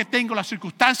dolor que tenga, o la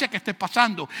circunstancia que esté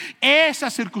pasando,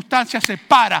 esa circunstancia se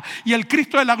para. Y el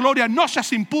Cristo de la gloria no se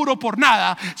hace impuro por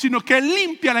nada, sino que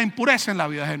limpia la impureza en la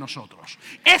vida de nosotros.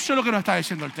 Eso es lo que nos está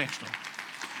diciendo el texto.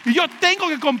 Y yo tengo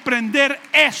que comprender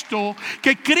esto,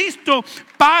 que Cristo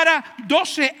para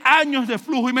 12 años de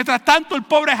flujo. Y mientras tanto el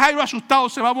pobre Jairo asustado,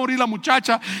 se va a morir la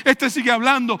muchacha, sigue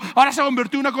hablando. Ahora se ha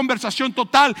convertido en una conversación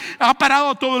total. Ha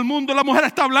parado a todo el mundo, la mujer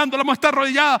está hablando, la mujer está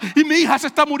arrodillada. Y mi hija se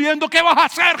está muriendo. ¿Qué vas a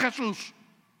hacer, Jesús?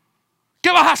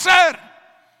 ¿Qué vas a hacer?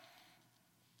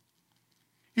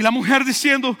 Y la mujer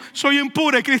diciendo, soy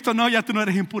impura. Y Cristo, no, ya tú no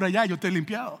eres impura, ya yo te he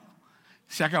limpiado.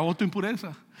 Se acabó tu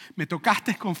impureza. Me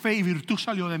tocaste con fe y virtud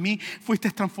salió de mí.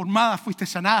 Fuiste transformada, fuiste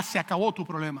sanada. Se acabó tu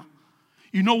problema.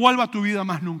 Y no vuelva a tu vida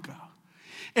más nunca.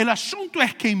 El asunto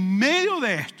es que en medio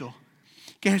de esto,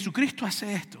 que Jesucristo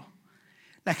hace esto,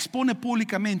 la expone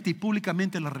públicamente y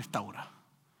públicamente la restaura.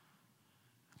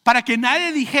 Para que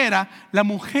nadie dijera la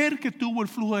mujer que tuvo el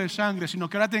flujo de sangre, sino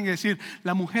que ahora tienen que decir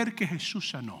la mujer que Jesús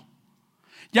sanó.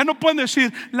 Ya no pueden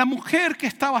decir la mujer que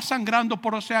estaba sangrando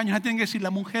por 12 años, ya tienen que decir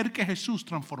la mujer que Jesús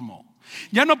transformó.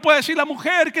 Ya no puede decir la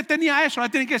mujer que tenía eso, ya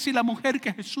tienen que decir la mujer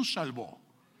que Jesús salvó.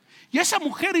 Y esa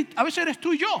mujer a veces eres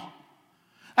tú y yo.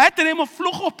 A veces tenemos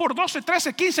flujos por 12,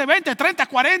 13, 15, 20, 30,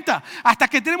 40, hasta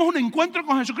que tenemos un encuentro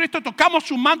con Jesucristo, tocamos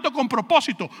su manto con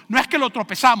propósito. No es que lo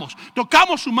tropezamos,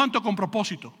 tocamos su manto con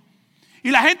propósito. Y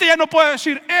la gente ya no puede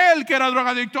decir él que era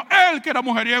drogadicto, él que era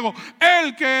mujeriego,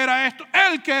 él que era esto,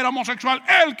 él que era homosexual,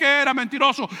 él que era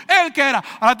mentiroso, él que era.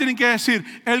 Ahora tienen que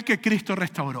decir él que Cristo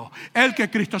restauró, él que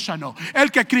Cristo sanó,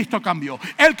 él que Cristo cambió,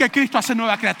 él que Cristo hace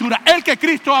nueva criatura, él que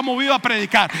Cristo ha movido a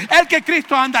predicar, él que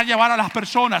Cristo anda a llevar a las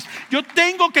personas. Yo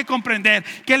tengo que comprender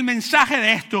que el mensaje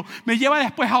de esto me lleva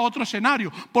después a otro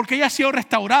escenario, porque ella ha sido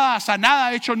restaurada,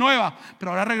 sanada, hecho nueva, pero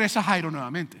ahora regresa Jairo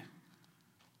nuevamente.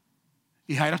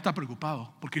 Y Jairo está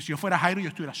preocupado, porque si yo fuera Jairo yo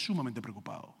estuviera sumamente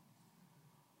preocupado.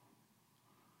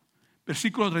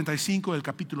 Versículo 35 del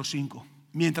capítulo 5.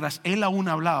 Mientras él aún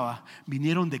hablaba,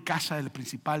 vinieron de casa del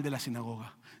principal de la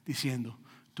sinagoga, diciendo,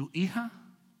 tu hija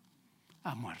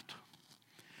ha muerto.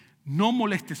 No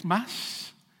molestes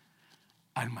más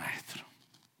al maestro.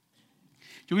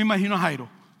 Yo me imagino a Jairo,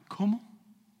 ¿cómo?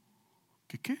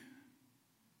 ¿Qué?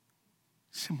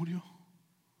 Se murió.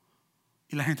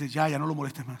 Y la gente, ya no lo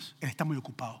molestes más. Él está muy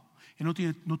ocupado.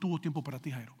 Él no tuvo tiempo para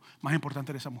ti, Jairo. Más importante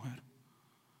era esa mujer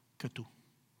que tú.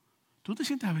 ¿Tú te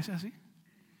sientes a veces así?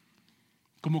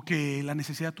 Como que la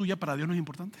necesidad tuya para Dios no es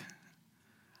importante.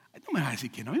 No me vas a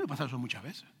decir que no. A mí me pasa eso muchas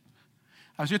veces.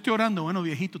 A veces yo estoy orando, bueno,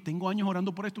 viejito, tengo años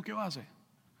orando por esto. ¿Qué vas a hacer?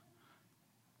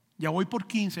 Ya voy por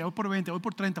 15, ya voy por 20, voy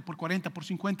por 30, por 40, por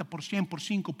 50, por 100, por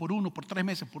 5, por 1, por 3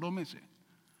 meses, por 2 meses.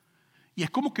 Y es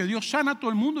como que Dios sana a todo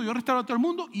el mundo, Dios restaura a todo el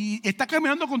mundo y está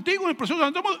caminando contigo en el proceso de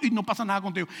todo el mundo y no pasa nada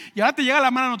contigo. Y ahora te llega la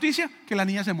mala noticia que la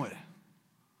niña se muere.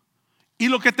 Y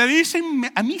lo que te dicen,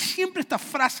 a mí siempre esta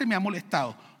frase me ha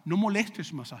molestado. No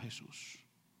molestes más a Jesús.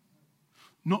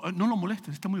 No lo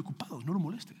molestes, está muy ocupado, no lo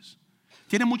molestes.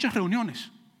 Tiene muchas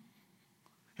reuniones.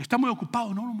 Está muy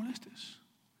ocupado, no lo molestes.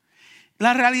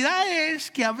 La realidad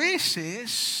es que a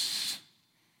veces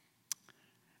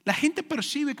la gente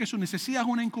percibe que su necesidad es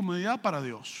una incomodidad para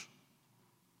Dios.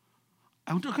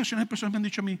 En otras ocasiones personas me han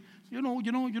dicho a mí, yo no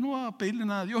voy a pedirle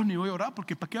nada a Dios ni voy a orar,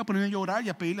 porque ¿para qué voy a ponerme yo a orar y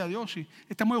a pedirle a Dios si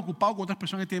está muy ocupado con otras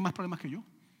personas que tienen más problemas que yo?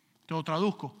 Te lo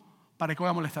traduzco, ¿para qué voy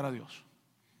a molestar a Dios?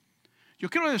 Yo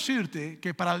quiero decirte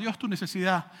que para Dios tu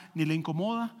necesidad ni le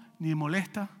incomoda, ni le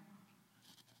molesta,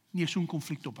 ni es un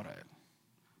conflicto para Él.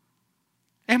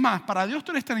 Es más, para Dios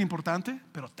tú eres tan importante,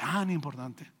 pero tan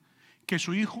importante, que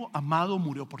su Hijo amado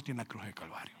murió por ti en la cruz del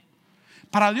Calvario.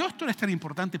 Para Dios tú eres tan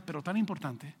importante, pero tan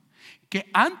importante, que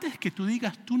antes que tú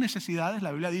digas tus necesidades,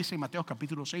 la Biblia dice en Mateo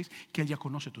capítulo 6 que Él ya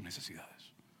conoce tus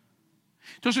necesidades.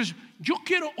 Entonces, yo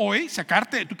quiero hoy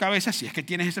sacarte de tu cabeza, si es que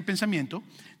tienes ese pensamiento,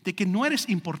 de que no eres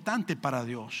importante para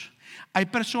Dios. Hay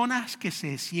personas que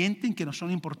se sienten que no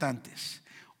son importantes.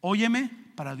 Óyeme,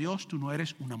 para Dios tú no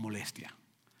eres una molestia.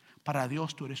 Para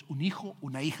Dios tú eres un hijo,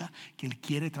 una hija que Él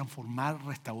quiere transformar,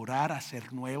 restaurar,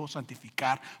 hacer nuevo,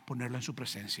 santificar, ponerlo en su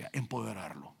presencia,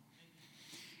 empoderarlo.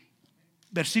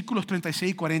 Versículos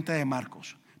 36 y 40 de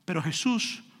Marcos. Pero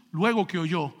Jesús, luego que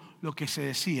oyó lo que se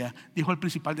decía, dijo al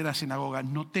principal de la sinagoga: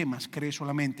 no temas, cree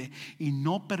solamente. Y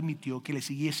no permitió que le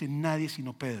siguiese nadie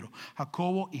sino Pedro,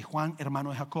 Jacobo y Juan,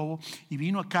 hermano de Jacobo. Y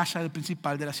vino a casa del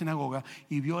principal de la sinagoga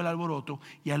y vio el alboroto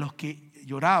y a los que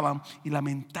lloraban y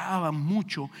lamentaban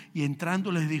mucho, y entrando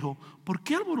les dijo: ¿por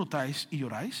qué alborotáis y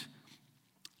lloráis?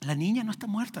 La niña no está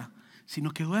muerta,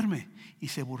 sino que duerme. Y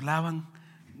se burlaban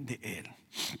de él.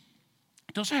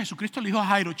 Entonces Jesucristo le dijo a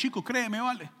Jairo: chico, créeme,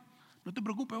 vale, no te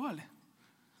preocupes, vale,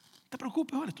 no te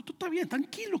preocupes, vale, tú estás bien,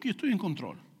 tranquilo que yo estoy en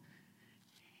control.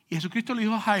 Y Jesucristo le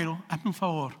dijo a Jairo: hazme un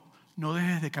favor, no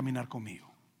dejes de caminar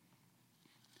conmigo.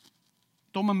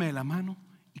 Tómame de la mano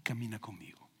y camina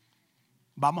conmigo.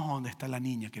 Vamos a donde está la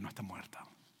niña que no está muerta.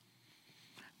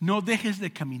 No dejes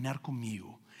de caminar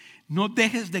conmigo. No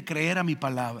dejes de creer a mi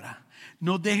palabra.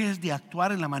 No dejes de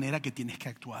actuar en la manera que tienes que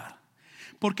actuar.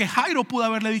 Porque Jairo pudo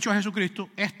haberle dicho a Jesucristo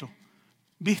esto: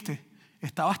 viste,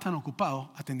 estabas tan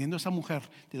ocupado atendiendo a esa mujer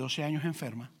de 12 años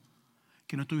enferma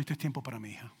que no tuviste tiempo para mi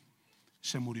hija.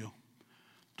 Se murió.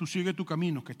 Tú sigue tu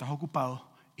camino, que estás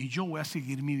ocupado, y yo voy a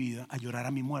seguir mi vida, a llorar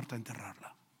a mi muerta, a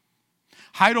enterrarla.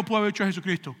 Jairo pudo haber dicho a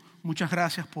Jesucristo: muchas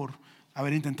gracias por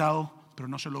haber intentado, pero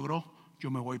no se logró.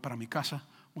 Yo me voy para mi casa.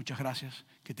 Muchas gracias,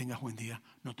 que tengas buen día,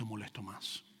 no te molesto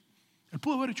más. Él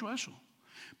pudo haber hecho eso.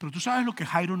 Pero tú sabes lo que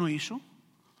Jairo no hizo.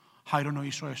 Jairo no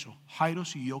hizo eso. Jairo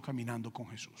siguió caminando con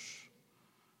Jesús.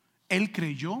 Él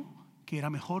creyó que era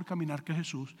mejor caminar que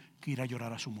Jesús que ir a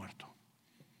llorar a su muerto.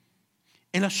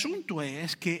 El asunto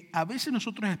es que a veces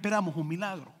nosotros esperamos un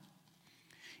milagro.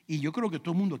 Y yo creo que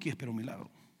todo el mundo aquí espera un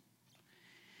milagro.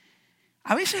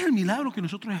 A veces el milagro que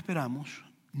nosotros esperamos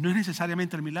no es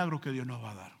necesariamente el milagro que Dios nos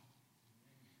va a dar.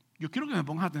 Yo quiero que me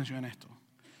pongas atención en esto.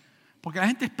 Porque la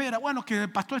gente espera, bueno, que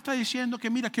el pastor está diciendo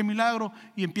que mira qué milagro,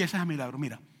 y empiezas a milagro.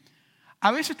 Mira,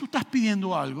 a veces tú estás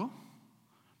pidiendo algo,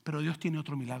 pero Dios tiene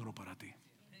otro milagro para ti.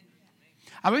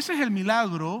 A veces el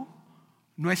milagro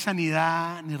no es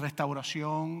sanidad ni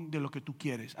restauración de lo que tú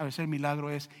quieres. A veces el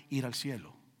milagro es ir al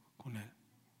cielo con Él.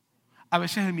 A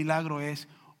veces el milagro es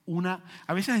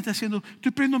a veces está diciendo: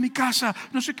 estoy perdiendo mi casa,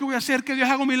 no sé qué voy a hacer, que Dios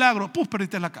haga un milagro. Puf,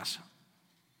 perdiste la casa.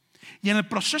 Y en el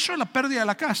proceso de la pérdida de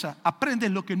la casa,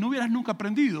 aprendes lo que no hubieras nunca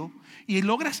aprendido y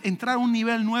logras entrar a un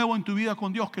nivel nuevo en tu vida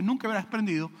con Dios que nunca hubieras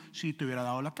aprendido si te hubiera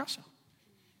dado la casa.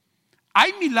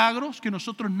 Hay milagros que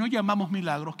nosotros no llamamos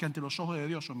milagros, que ante los ojos de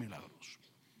Dios son milagros.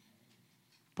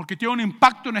 Porque tiene un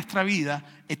impacto en nuestra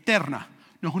vida eterna,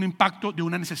 no es un impacto de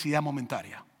una necesidad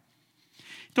momentaria.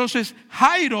 Entonces,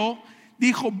 Jairo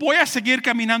dijo: voy a seguir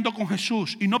caminando con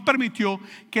Jesús, y no permitió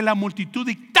que la multitud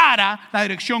dictara la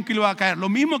dirección que le iba a caer. Lo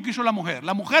mismo que hizo la mujer.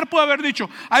 La mujer puede haber dicho: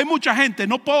 hay mucha gente,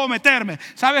 no puedo meterme.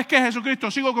 ¿Sabes qué,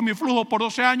 Jesucristo? Sigo con mi flujo por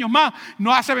 12 años más,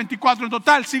 no hace 24 en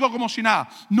total, sigo como si nada.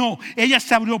 No, ella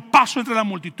se abrió paso entre la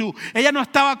multitud. Ella no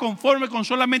estaba conforme con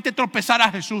solamente tropezar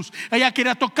a Jesús. Ella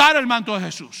quería tocar el manto de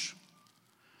Jesús.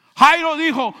 Jairo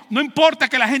dijo: no importa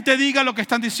que la gente diga lo que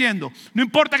están diciendo, no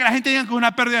importa que la gente diga que es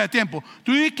una pérdida de tiempo.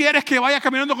 Tú quieres que vaya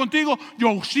caminando contigo,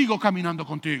 yo sigo caminando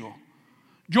contigo.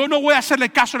 Yo no voy a hacerle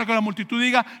caso a lo que la multitud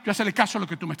diga, yo voy a hacerle caso a lo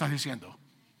que tú me estás diciendo.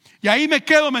 Y ahí me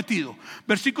quedo metido.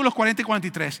 Versículos 40 y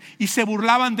 43. Y se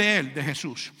burlaban de él, de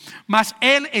Jesús. Mas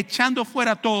él, echando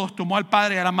fuera a todos, tomó al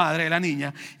padre y a la madre de la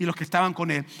niña y los que estaban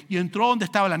con él, y entró donde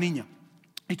estaba la niña.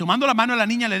 Y tomando la mano de la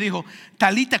niña le dijo: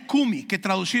 Talita cumi, que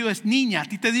traducido es niña, a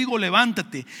ti te digo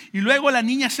levántate. Y luego la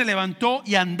niña se levantó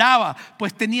y andaba,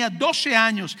 pues tenía 12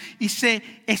 años, y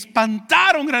se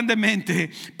espantaron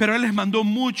grandemente. Pero él les mandó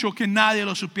mucho que nadie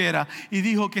lo supiera y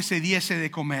dijo que se diese de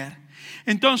comer.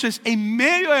 Entonces, en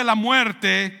medio de la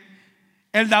muerte,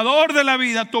 el dador de la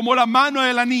vida tomó la mano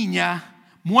de la niña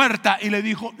muerta y le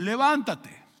dijo: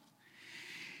 levántate.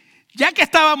 Ya que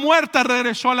estaba muerta,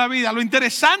 regresó a la vida. Lo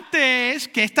interesante es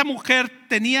que esta mujer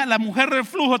la mujer del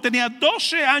flujo tenía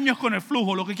 12 años con el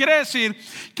flujo. Lo que quiere decir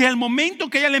que el momento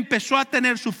que ella le empezó a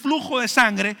tener su flujo de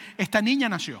sangre, esta niña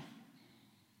nació.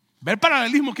 Ve el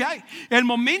paralelismo que hay. El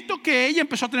momento que ella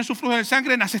empezó a tener su flujo de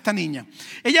sangre, nace esta niña.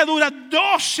 Ella dura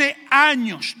 12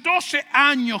 años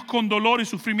con dolor y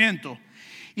sufrimiento.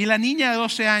 Y la niña de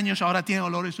 12 años ahora tiene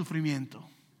dolor y sufrimiento.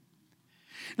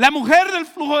 La mujer del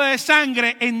flujo de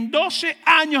sangre en 12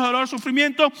 años de dolor y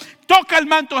sufrimiento toca el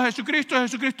manto de Jesucristo.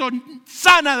 Jesucristo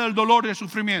sana del dolor y del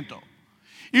sufrimiento.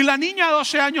 Y la niña de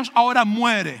 12 años ahora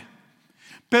muere.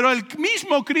 Pero el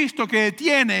mismo Cristo que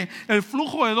detiene el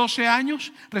flujo de 12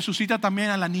 años resucita también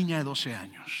a la niña de 12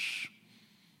 años.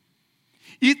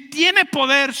 Y tiene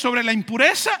poder sobre la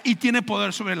impureza y tiene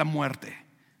poder sobre la muerte.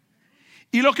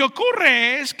 Y lo que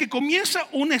ocurre es que comienza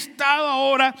un estado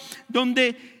ahora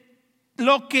donde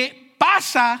lo que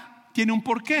pasa tiene un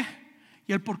porqué.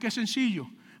 Y el porqué es sencillo.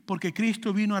 Porque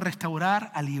Cristo vino a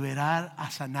restaurar, a liberar,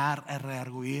 a sanar, a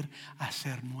redarguir, a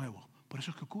hacer nuevo. Por eso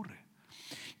es que ocurre.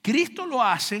 Cristo lo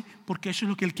hace porque eso es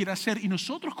lo que Él quiere hacer. Y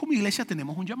nosotros como iglesia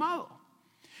tenemos un llamado.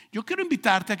 Yo quiero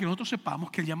invitarte a que nosotros sepamos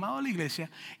que el llamado de la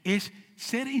iglesia es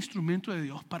ser instrumento de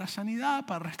Dios para sanidad,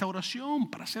 para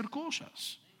restauración, para hacer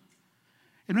cosas.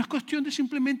 No es cuestión de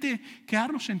simplemente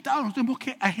quedarnos sentados. Nosotros tenemos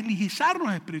que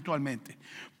agilizarnos espiritualmente.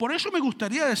 Por eso me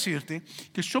gustaría decirte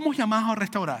que somos llamados a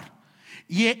restaurar.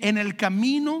 Y en el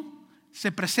camino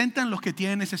se presentan los que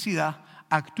tienen necesidad.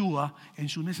 Actúa en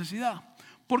su necesidad.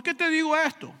 ¿Por qué te digo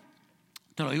esto?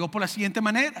 Te lo digo por la siguiente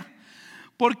manera.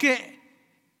 Porque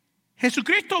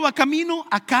Jesucristo va camino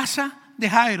a casa de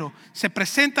Jairo. Se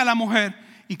presenta a la mujer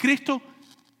y Cristo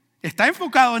está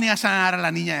enfocado en ir a sanar a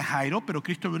la niña de Jairo, pero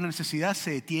Cristo ve una necesidad,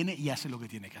 se detiene y hace lo que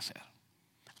tiene que hacer.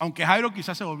 Aunque Jairo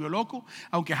quizás se volvió loco,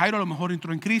 aunque Jairo a lo mejor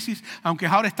entró en crisis, aunque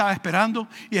Jairo estaba esperando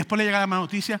y después le llega la mala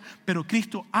noticia, pero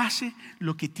Cristo hace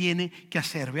lo que tiene que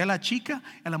hacer. Ve a la chica,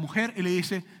 a la mujer y le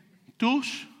dice: tu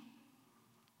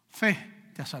fe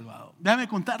te ha salvado. Déjame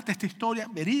contarte esta historia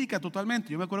verídica totalmente.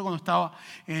 Yo me acuerdo cuando estaba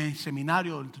en el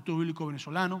seminario del Instituto Bíblico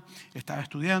Venezolano, estaba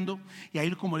estudiando y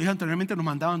ahí, como dije anteriormente, nos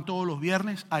mandaban todos los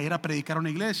viernes a ir a predicar a una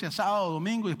iglesia, sábado,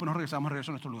 domingo, y después nos regresamos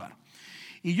a nuestro lugar.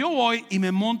 Y yo voy y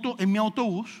me monto en mi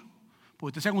autobús,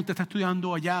 porque usted sabe que usted está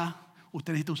estudiando allá,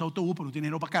 usted necesita usar autobús porque no tiene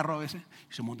dinero para carro a veces,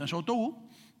 y se monta en su autobús,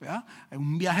 ¿verdad?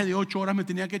 Un viaje de 8 horas me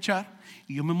tenía que echar,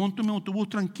 y yo me monto en mi autobús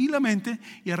tranquilamente,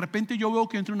 y de repente yo veo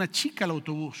que entra una chica al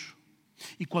autobús.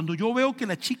 Y cuando yo veo que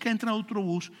la chica entra al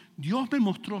autobús, Dios me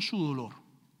mostró su dolor.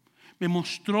 Me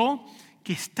mostró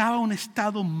que estaba en un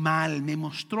estado mal. Me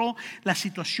mostró la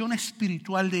situación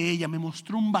espiritual de ella. Me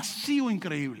mostró un vacío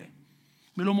increíble.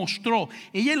 Me lo mostró.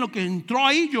 Ella, en lo que entró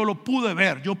ahí, yo lo pude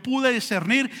ver. Yo pude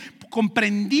discernir.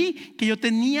 Comprendí que yo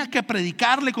tenía que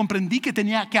predicarle. Comprendí que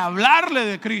tenía que hablarle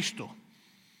de Cristo.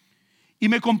 Y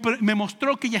me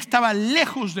mostró que ella estaba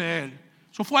lejos de Él.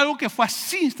 Eso fue algo que fue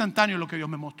así instantáneo lo que Dios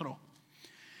me mostró.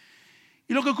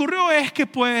 Y lo que ocurrió es que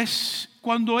pues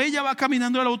cuando ella va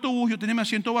caminando al autobús, yo tenía mi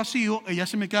asiento vacío, ella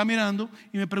se me queda mirando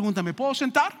y me pregunta: ¿me puedo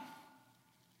sentar?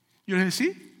 Yo le dije: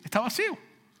 sí, está vacío.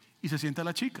 Y se sienta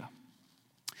la chica.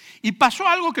 Y pasó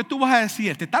algo que tú vas a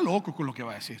decir: este está loco con lo que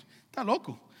va a decir. Está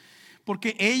loco.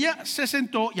 Porque ella se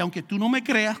sentó y, aunque tú no me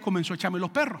creas, comenzó a echarme los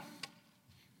perros.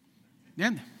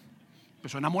 ¿Entiendes?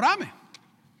 Empezó a enamorarme.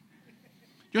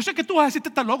 Yo sé que tú vas a decir: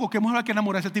 está loco, ¿qué mujer va a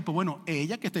enamorar a ese tipo? Bueno,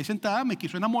 ella que está ahí sentada me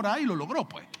quiso enamorar y lo logró,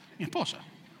 pues, mi esposa.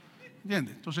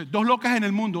 ¿Entiendes? Entonces, dos locas en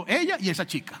el mundo, ella y esa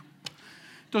chica.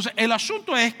 Entonces, el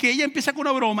asunto es que ella empieza con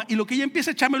una broma y lo que ella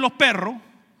empieza a echarme los perros,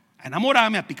 a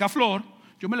enamorarme, a picar flor,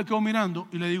 yo me le quedo mirando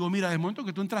y le digo: mira, desde el momento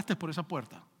que tú entraste por esa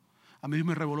puerta, a mí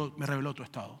me reveló tu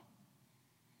estado.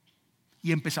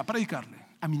 Y empecé a predicarle,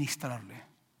 a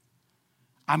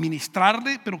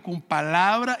ministrarle, pero con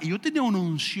palabra. Y yo tenía una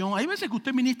unción. Hay veces que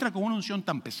usted ministra con una unción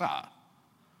tan pesada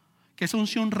que esa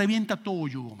unción revienta todo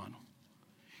yugo, mano.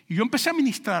 Y yo empecé a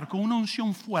ministrar con una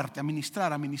unción fuerte, a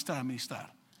ministrar.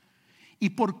 Y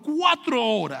por 4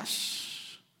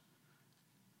 horas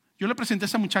yo le presenté a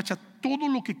esa muchacha todo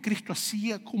lo que Cristo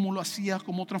hacía,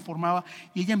 cómo transformaba,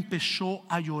 y ella empezó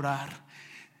a llorar.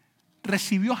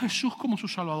 Recibió a Jesús como su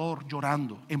Salvador,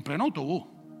 llorando, en pleno autobús,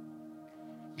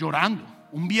 llorando.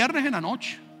 Un viernes en la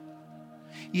noche.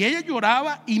 Y ella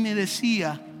lloraba y me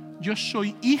decía: yo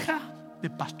soy hija de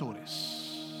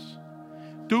pastores.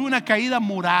 Tuve una caída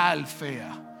moral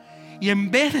fea. Y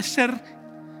en vez de ser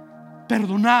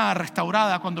perdonada,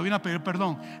 restaurada, cuando vine a pedir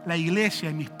perdón, la iglesia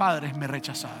y mis padres me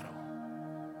rechazaron.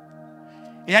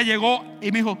 Ella llegó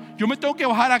y me dijo: yo me tengo que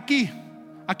bajar aquí.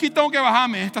 Aquí tengo que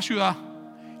bajarme en esta ciudad.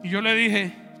 Y yo le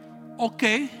dije: ok,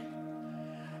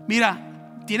 mira,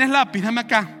 tienes lápiz, dame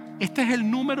acá. Este es el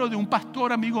número de un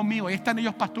pastor amigo mío. Ahí están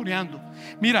ellos pastoreando.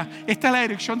 Mira, esta es la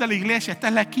dirección de la iglesia. Esta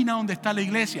es la esquina donde está la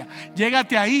iglesia.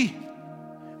 Llégate ahí.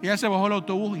 Y ella se bajó el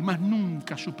autobús y más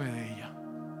nunca supe de ella.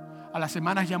 A las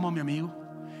semanas llamo a mi amigo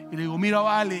y le digo: mira,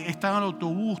 vale, está en el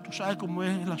autobús, tú sabes cómo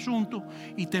es el asunto,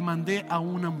 y te mandé a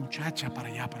una muchacha para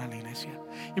allá, para la iglesia.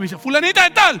 Y me dice: fulanita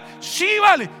de tal. Sí,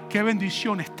 vale. Qué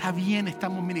bendición, está bien,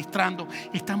 estamos ministrando,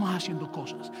 estamos haciendo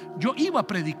cosas. Yo iba a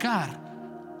predicar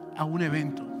a un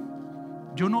evento.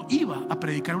 Yo no iba a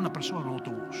predicar a una persona en un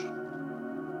autobús.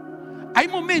 Hay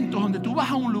momentos donde tú vas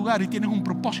a un lugar y tienes un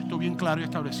propósito bien claro y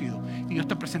establecido, y Dios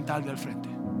te presenta a alguien al frente.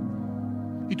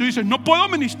 Y tú dices: no puedo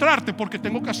ministrarte porque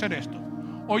tengo que hacer esto.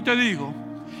 Hoy te digo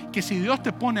que si Dios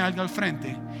te pone a alguien al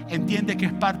frente, entiende que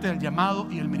es parte del llamado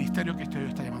y el ministerio que Dios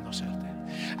está llamando a hacerte.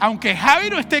 Aunque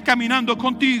Jairo esté caminando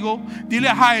contigo, dile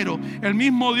a Jairo: el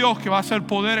mismo Dios que va a hacer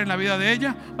poder en la vida de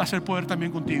ella, va a hacer poder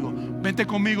también contigo. Vente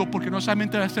conmigo, porque no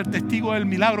solamente vas a ser testigo del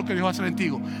milagro que Dios va a hacer en ti,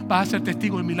 vas a ser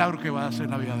testigo del milagro que va a hacer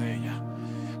en la vida de ella.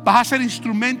 Vas a ser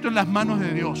instrumento en las manos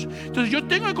de Dios. Entonces yo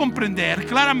tengo que comprender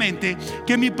claramente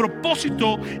que mi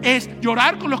propósito es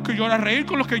llorar con los que lloran, reír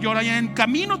con los que lloran. Y en el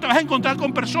camino te vas a encontrar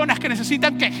con personas que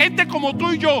necesitan que gente como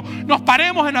tú y yo nos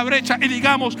paremos en la brecha y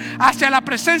digamos: hacia la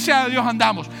presencia de Dios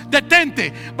andamos.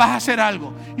 Detente, vas a hacer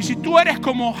algo. Y si tú eres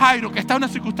como Jairo, que está en una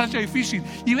circunstancia difícil,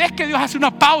 y ves que Dios hace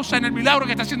una pausa en el milagro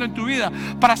que está haciendo en tu vida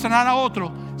para sanar a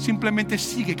otro, simplemente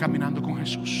sigue caminando con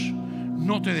Jesús.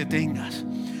 No te detengas.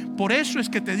 Por eso es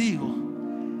que te digo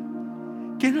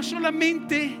que no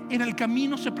solamente en el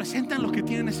camino se presentan los que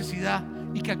tienen necesidad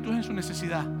y que actúen en su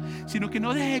necesidad, sino que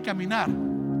no dejes de caminar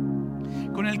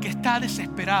con el que está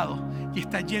desesperado y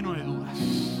está lleno de dudas.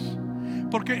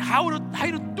 Porque Jairo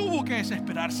tuvo que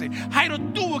desesperarse. Jairo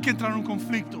tuvo que entrar en un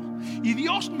conflicto. Y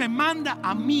Dios me manda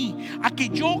a mí a que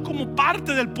yo, como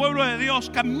parte del pueblo de Dios,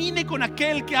 camine con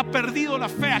aquel que ha perdido la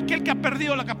fe, aquel que ha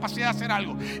perdido la capacidad de hacer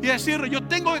algo, y decirle: yo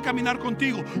tengo que caminar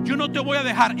contigo, yo no te voy a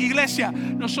dejar. Iglesia,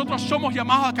 nosotros somos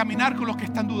llamados a caminar con los que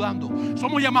están dudando.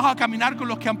 Somos llamados a caminar con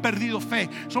los que han perdido fe.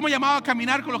 Somos llamados a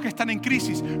caminar con los que están en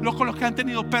crisis, con los que han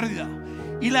tenido pérdida.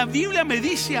 Y la Biblia me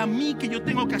dice a mí que yo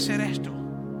tengo que hacer esto.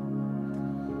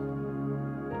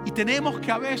 Y tenemos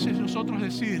que a veces nosotros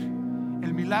decir: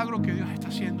 el milagro que Dios está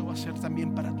haciendo va a ser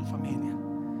también para tu familia.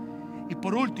 Y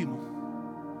por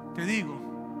último, te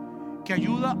digo que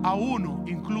ayuda a uno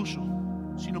incluso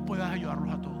si no puedas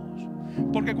ayudarlos a todos.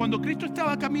 Porque cuando Cristo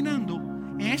estaba caminando,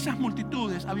 en esas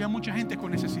multitudes había mucha gente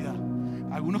con necesidad.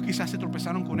 Algunos quizás se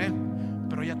tropezaron con él,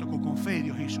 pero ella tocó con fe y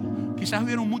Dios hizo. Quizás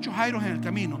hubieron muchos Jairos en el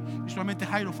camino y solamente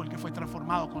Jairo fue el que fue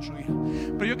transformado con su hija.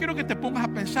 Pero yo quiero que te pongas a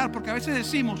pensar, porque a veces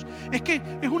decimos: es que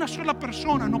es una sola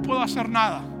persona, no puedo hacer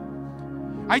nada.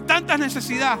 Hay tantas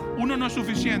necesidades, uno no es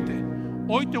suficiente.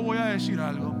 Hoy te voy a decir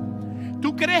algo.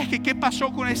 ¿Tú crees que qué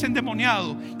pasó con ese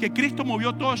endemoniado? Que Cristo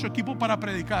movió todo su equipo para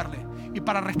predicarle y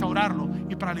para restaurarlo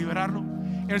y para liberarlo.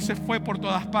 Él se fue por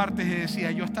todas partes y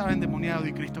decía: yo estaba endemoniado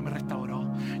y Cristo me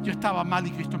restauró. Yo estaba mal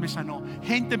y Cristo me sanó.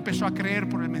 Gente empezó a creer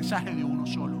por el mensaje de uno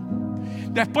solo.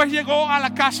 Después llegó a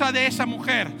la casa de esa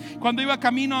mujer, cuando iba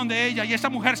camino donde ella, y esa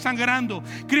mujer sangrando,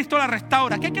 Cristo la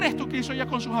restaura. ¿Qué crees tú que hizo ella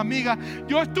con sus amigas?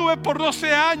 Yo estuve por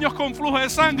 12 años con flujo de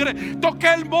sangre,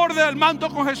 toqué el borde del manto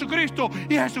con Jesucristo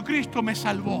y Jesucristo me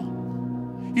salvó.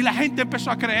 Y la gente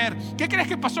empezó a creer. ¿Qué crees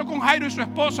que pasó con Jairo y su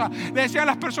esposa? Le decían a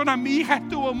las personas: mi hija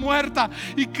estuvo muerta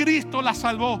y Cristo la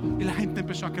salvó. Y la gente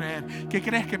empezó a creer. ¿Qué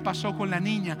crees que pasó con la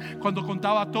niña? Cuando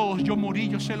contaba a todos: yo morí,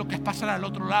 yo sé lo que es pasar al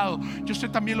otro lado. Yo sé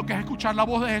también lo que es escuchar la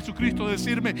voz de Jesucristo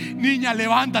decirme: niña,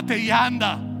 levántate y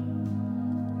anda.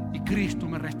 Y Cristo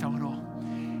me restauró.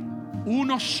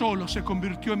 Uno solo se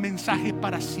convirtió en mensaje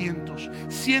para cientos.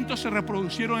 Cientos se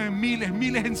reproducieron en miles,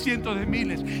 miles en cientos de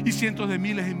miles y cientos de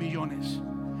miles en millones.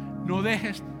 No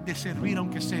dejes de servir,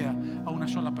 aunque sea a una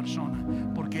sola persona,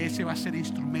 porque ese va a ser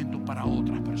instrumento para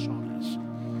otras personas.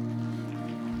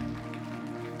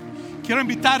 Quiero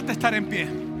invitarte a estar en pie.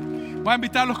 Voy a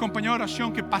invitar a los compañeros de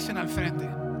oración que pasen al frente.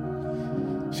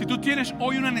 Si tú tienes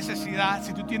hoy una necesidad,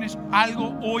 si tú tienes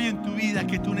algo hoy en tu vida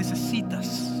que tú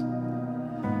necesitas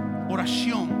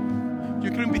oración, yo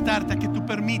quiero invitarte a que tú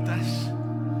permitas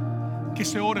que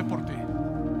se ore por ti.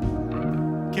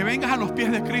 Que Que vengas a los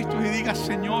pies de Cristo y digas: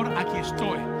 Señor, aquí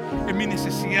estoy. En mi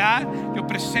necesidad, yo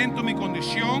presento mi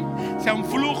condición, sea un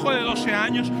flujo de 12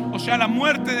 años, o sea la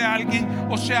muerte de alguien,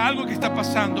 o sea algo que está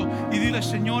pasando. Y dile: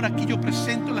 Señor, aquí yo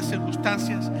presento las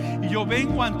circunstancias y yo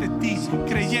vengo ante ti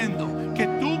creyendo que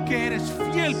tú, que eres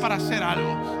fiel para hacer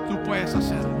algo, tú puedes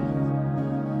hacerlo.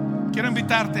 Quiero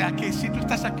invitarte a que si tú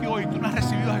estás aquí hoy, tú no has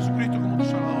recibido a Jesucristo como tu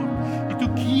Salvador y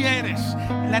tú quieres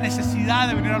la necesidad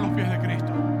de venir a los pies de Cristo.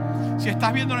 Si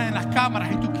estás viéndonos en las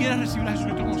cámaras y tú quieres recibir a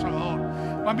Jesucristo como Salvador,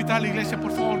 voy a invitar a la iglesia,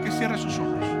 por favor, que cierre sus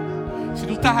ojos. Si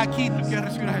tú estás aquí y tú quieres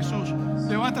recibir a Jesús,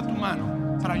 levanta tu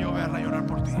mano para yo verla y orar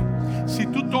por ti. Si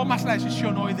tú tomas la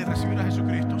decisión hoy de recibir a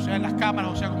Jesucristo, sea en las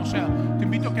cámaras o sea como sea, te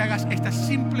invito a que hagas esta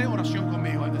simple oración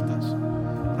conmigo. ¿Dónde estás?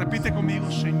 Repite conmigo: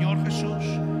 Señor Jesús,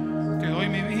 te doy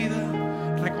mi vida,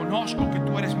 reconozco que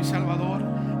tú eres mi Salvador,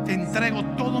 te entrego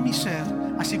todo mi ser,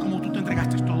 así como tú te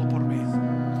entregaste todo por mí.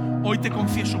 Hoy te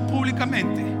confieso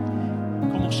públicamente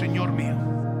como Señor mío.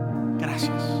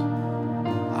 Gracias.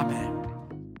 Amén.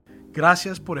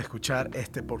 Gracias por escuchar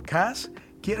este podcast.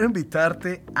 Quiero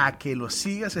invitarte a que lo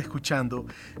sigas escuchando.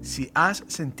 Si has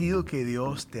sentido que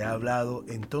Dios te ha hablado,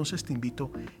 entonces te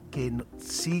invito que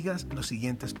sigas los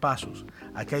siguientes pasos.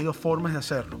 Aquí hay 2 formas de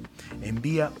hacerlo.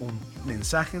 Envía un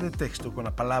mensaje de texto con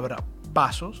la palabra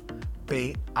PASOS,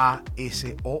 PASOS,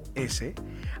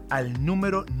 al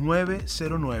número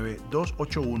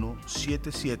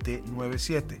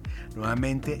 909-281-7797.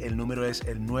 Nuevamente el número es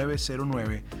el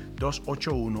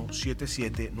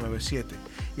 909-281-7797.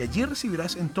 Y allí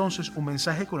recibirás entonces un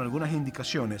mensaje con algunas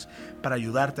indicaciones para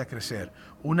ayudarte a crecer.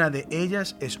 Una de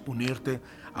ellas es unirte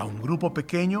a un grupo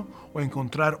pequeño o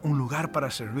encontrar un lugar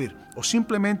para servir, o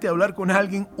simplemente hablar con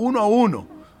alguien uno a uno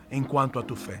en cuanto a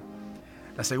tu fe.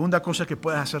 La segunda cosa que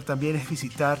puedes hacer también es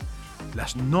visitar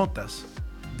las notas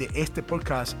de este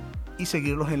podcast y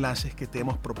seguir los enlaces que te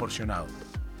hemos proporcionado.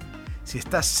 Si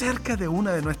estás cerca de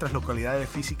una de nuestras localidades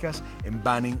físicas en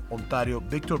Banning, Ontario,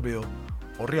 Victorville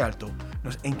o Rialto,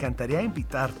 nos encantaría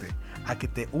invitarte a que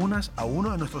te unas a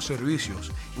uno de nuestros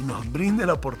servicios y nos brinde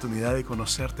la oportunidad de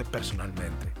conocerte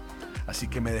personalmente. Así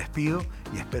que me despido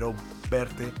y espero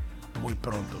verte muy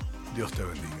pronto. Dios te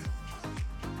bendiga.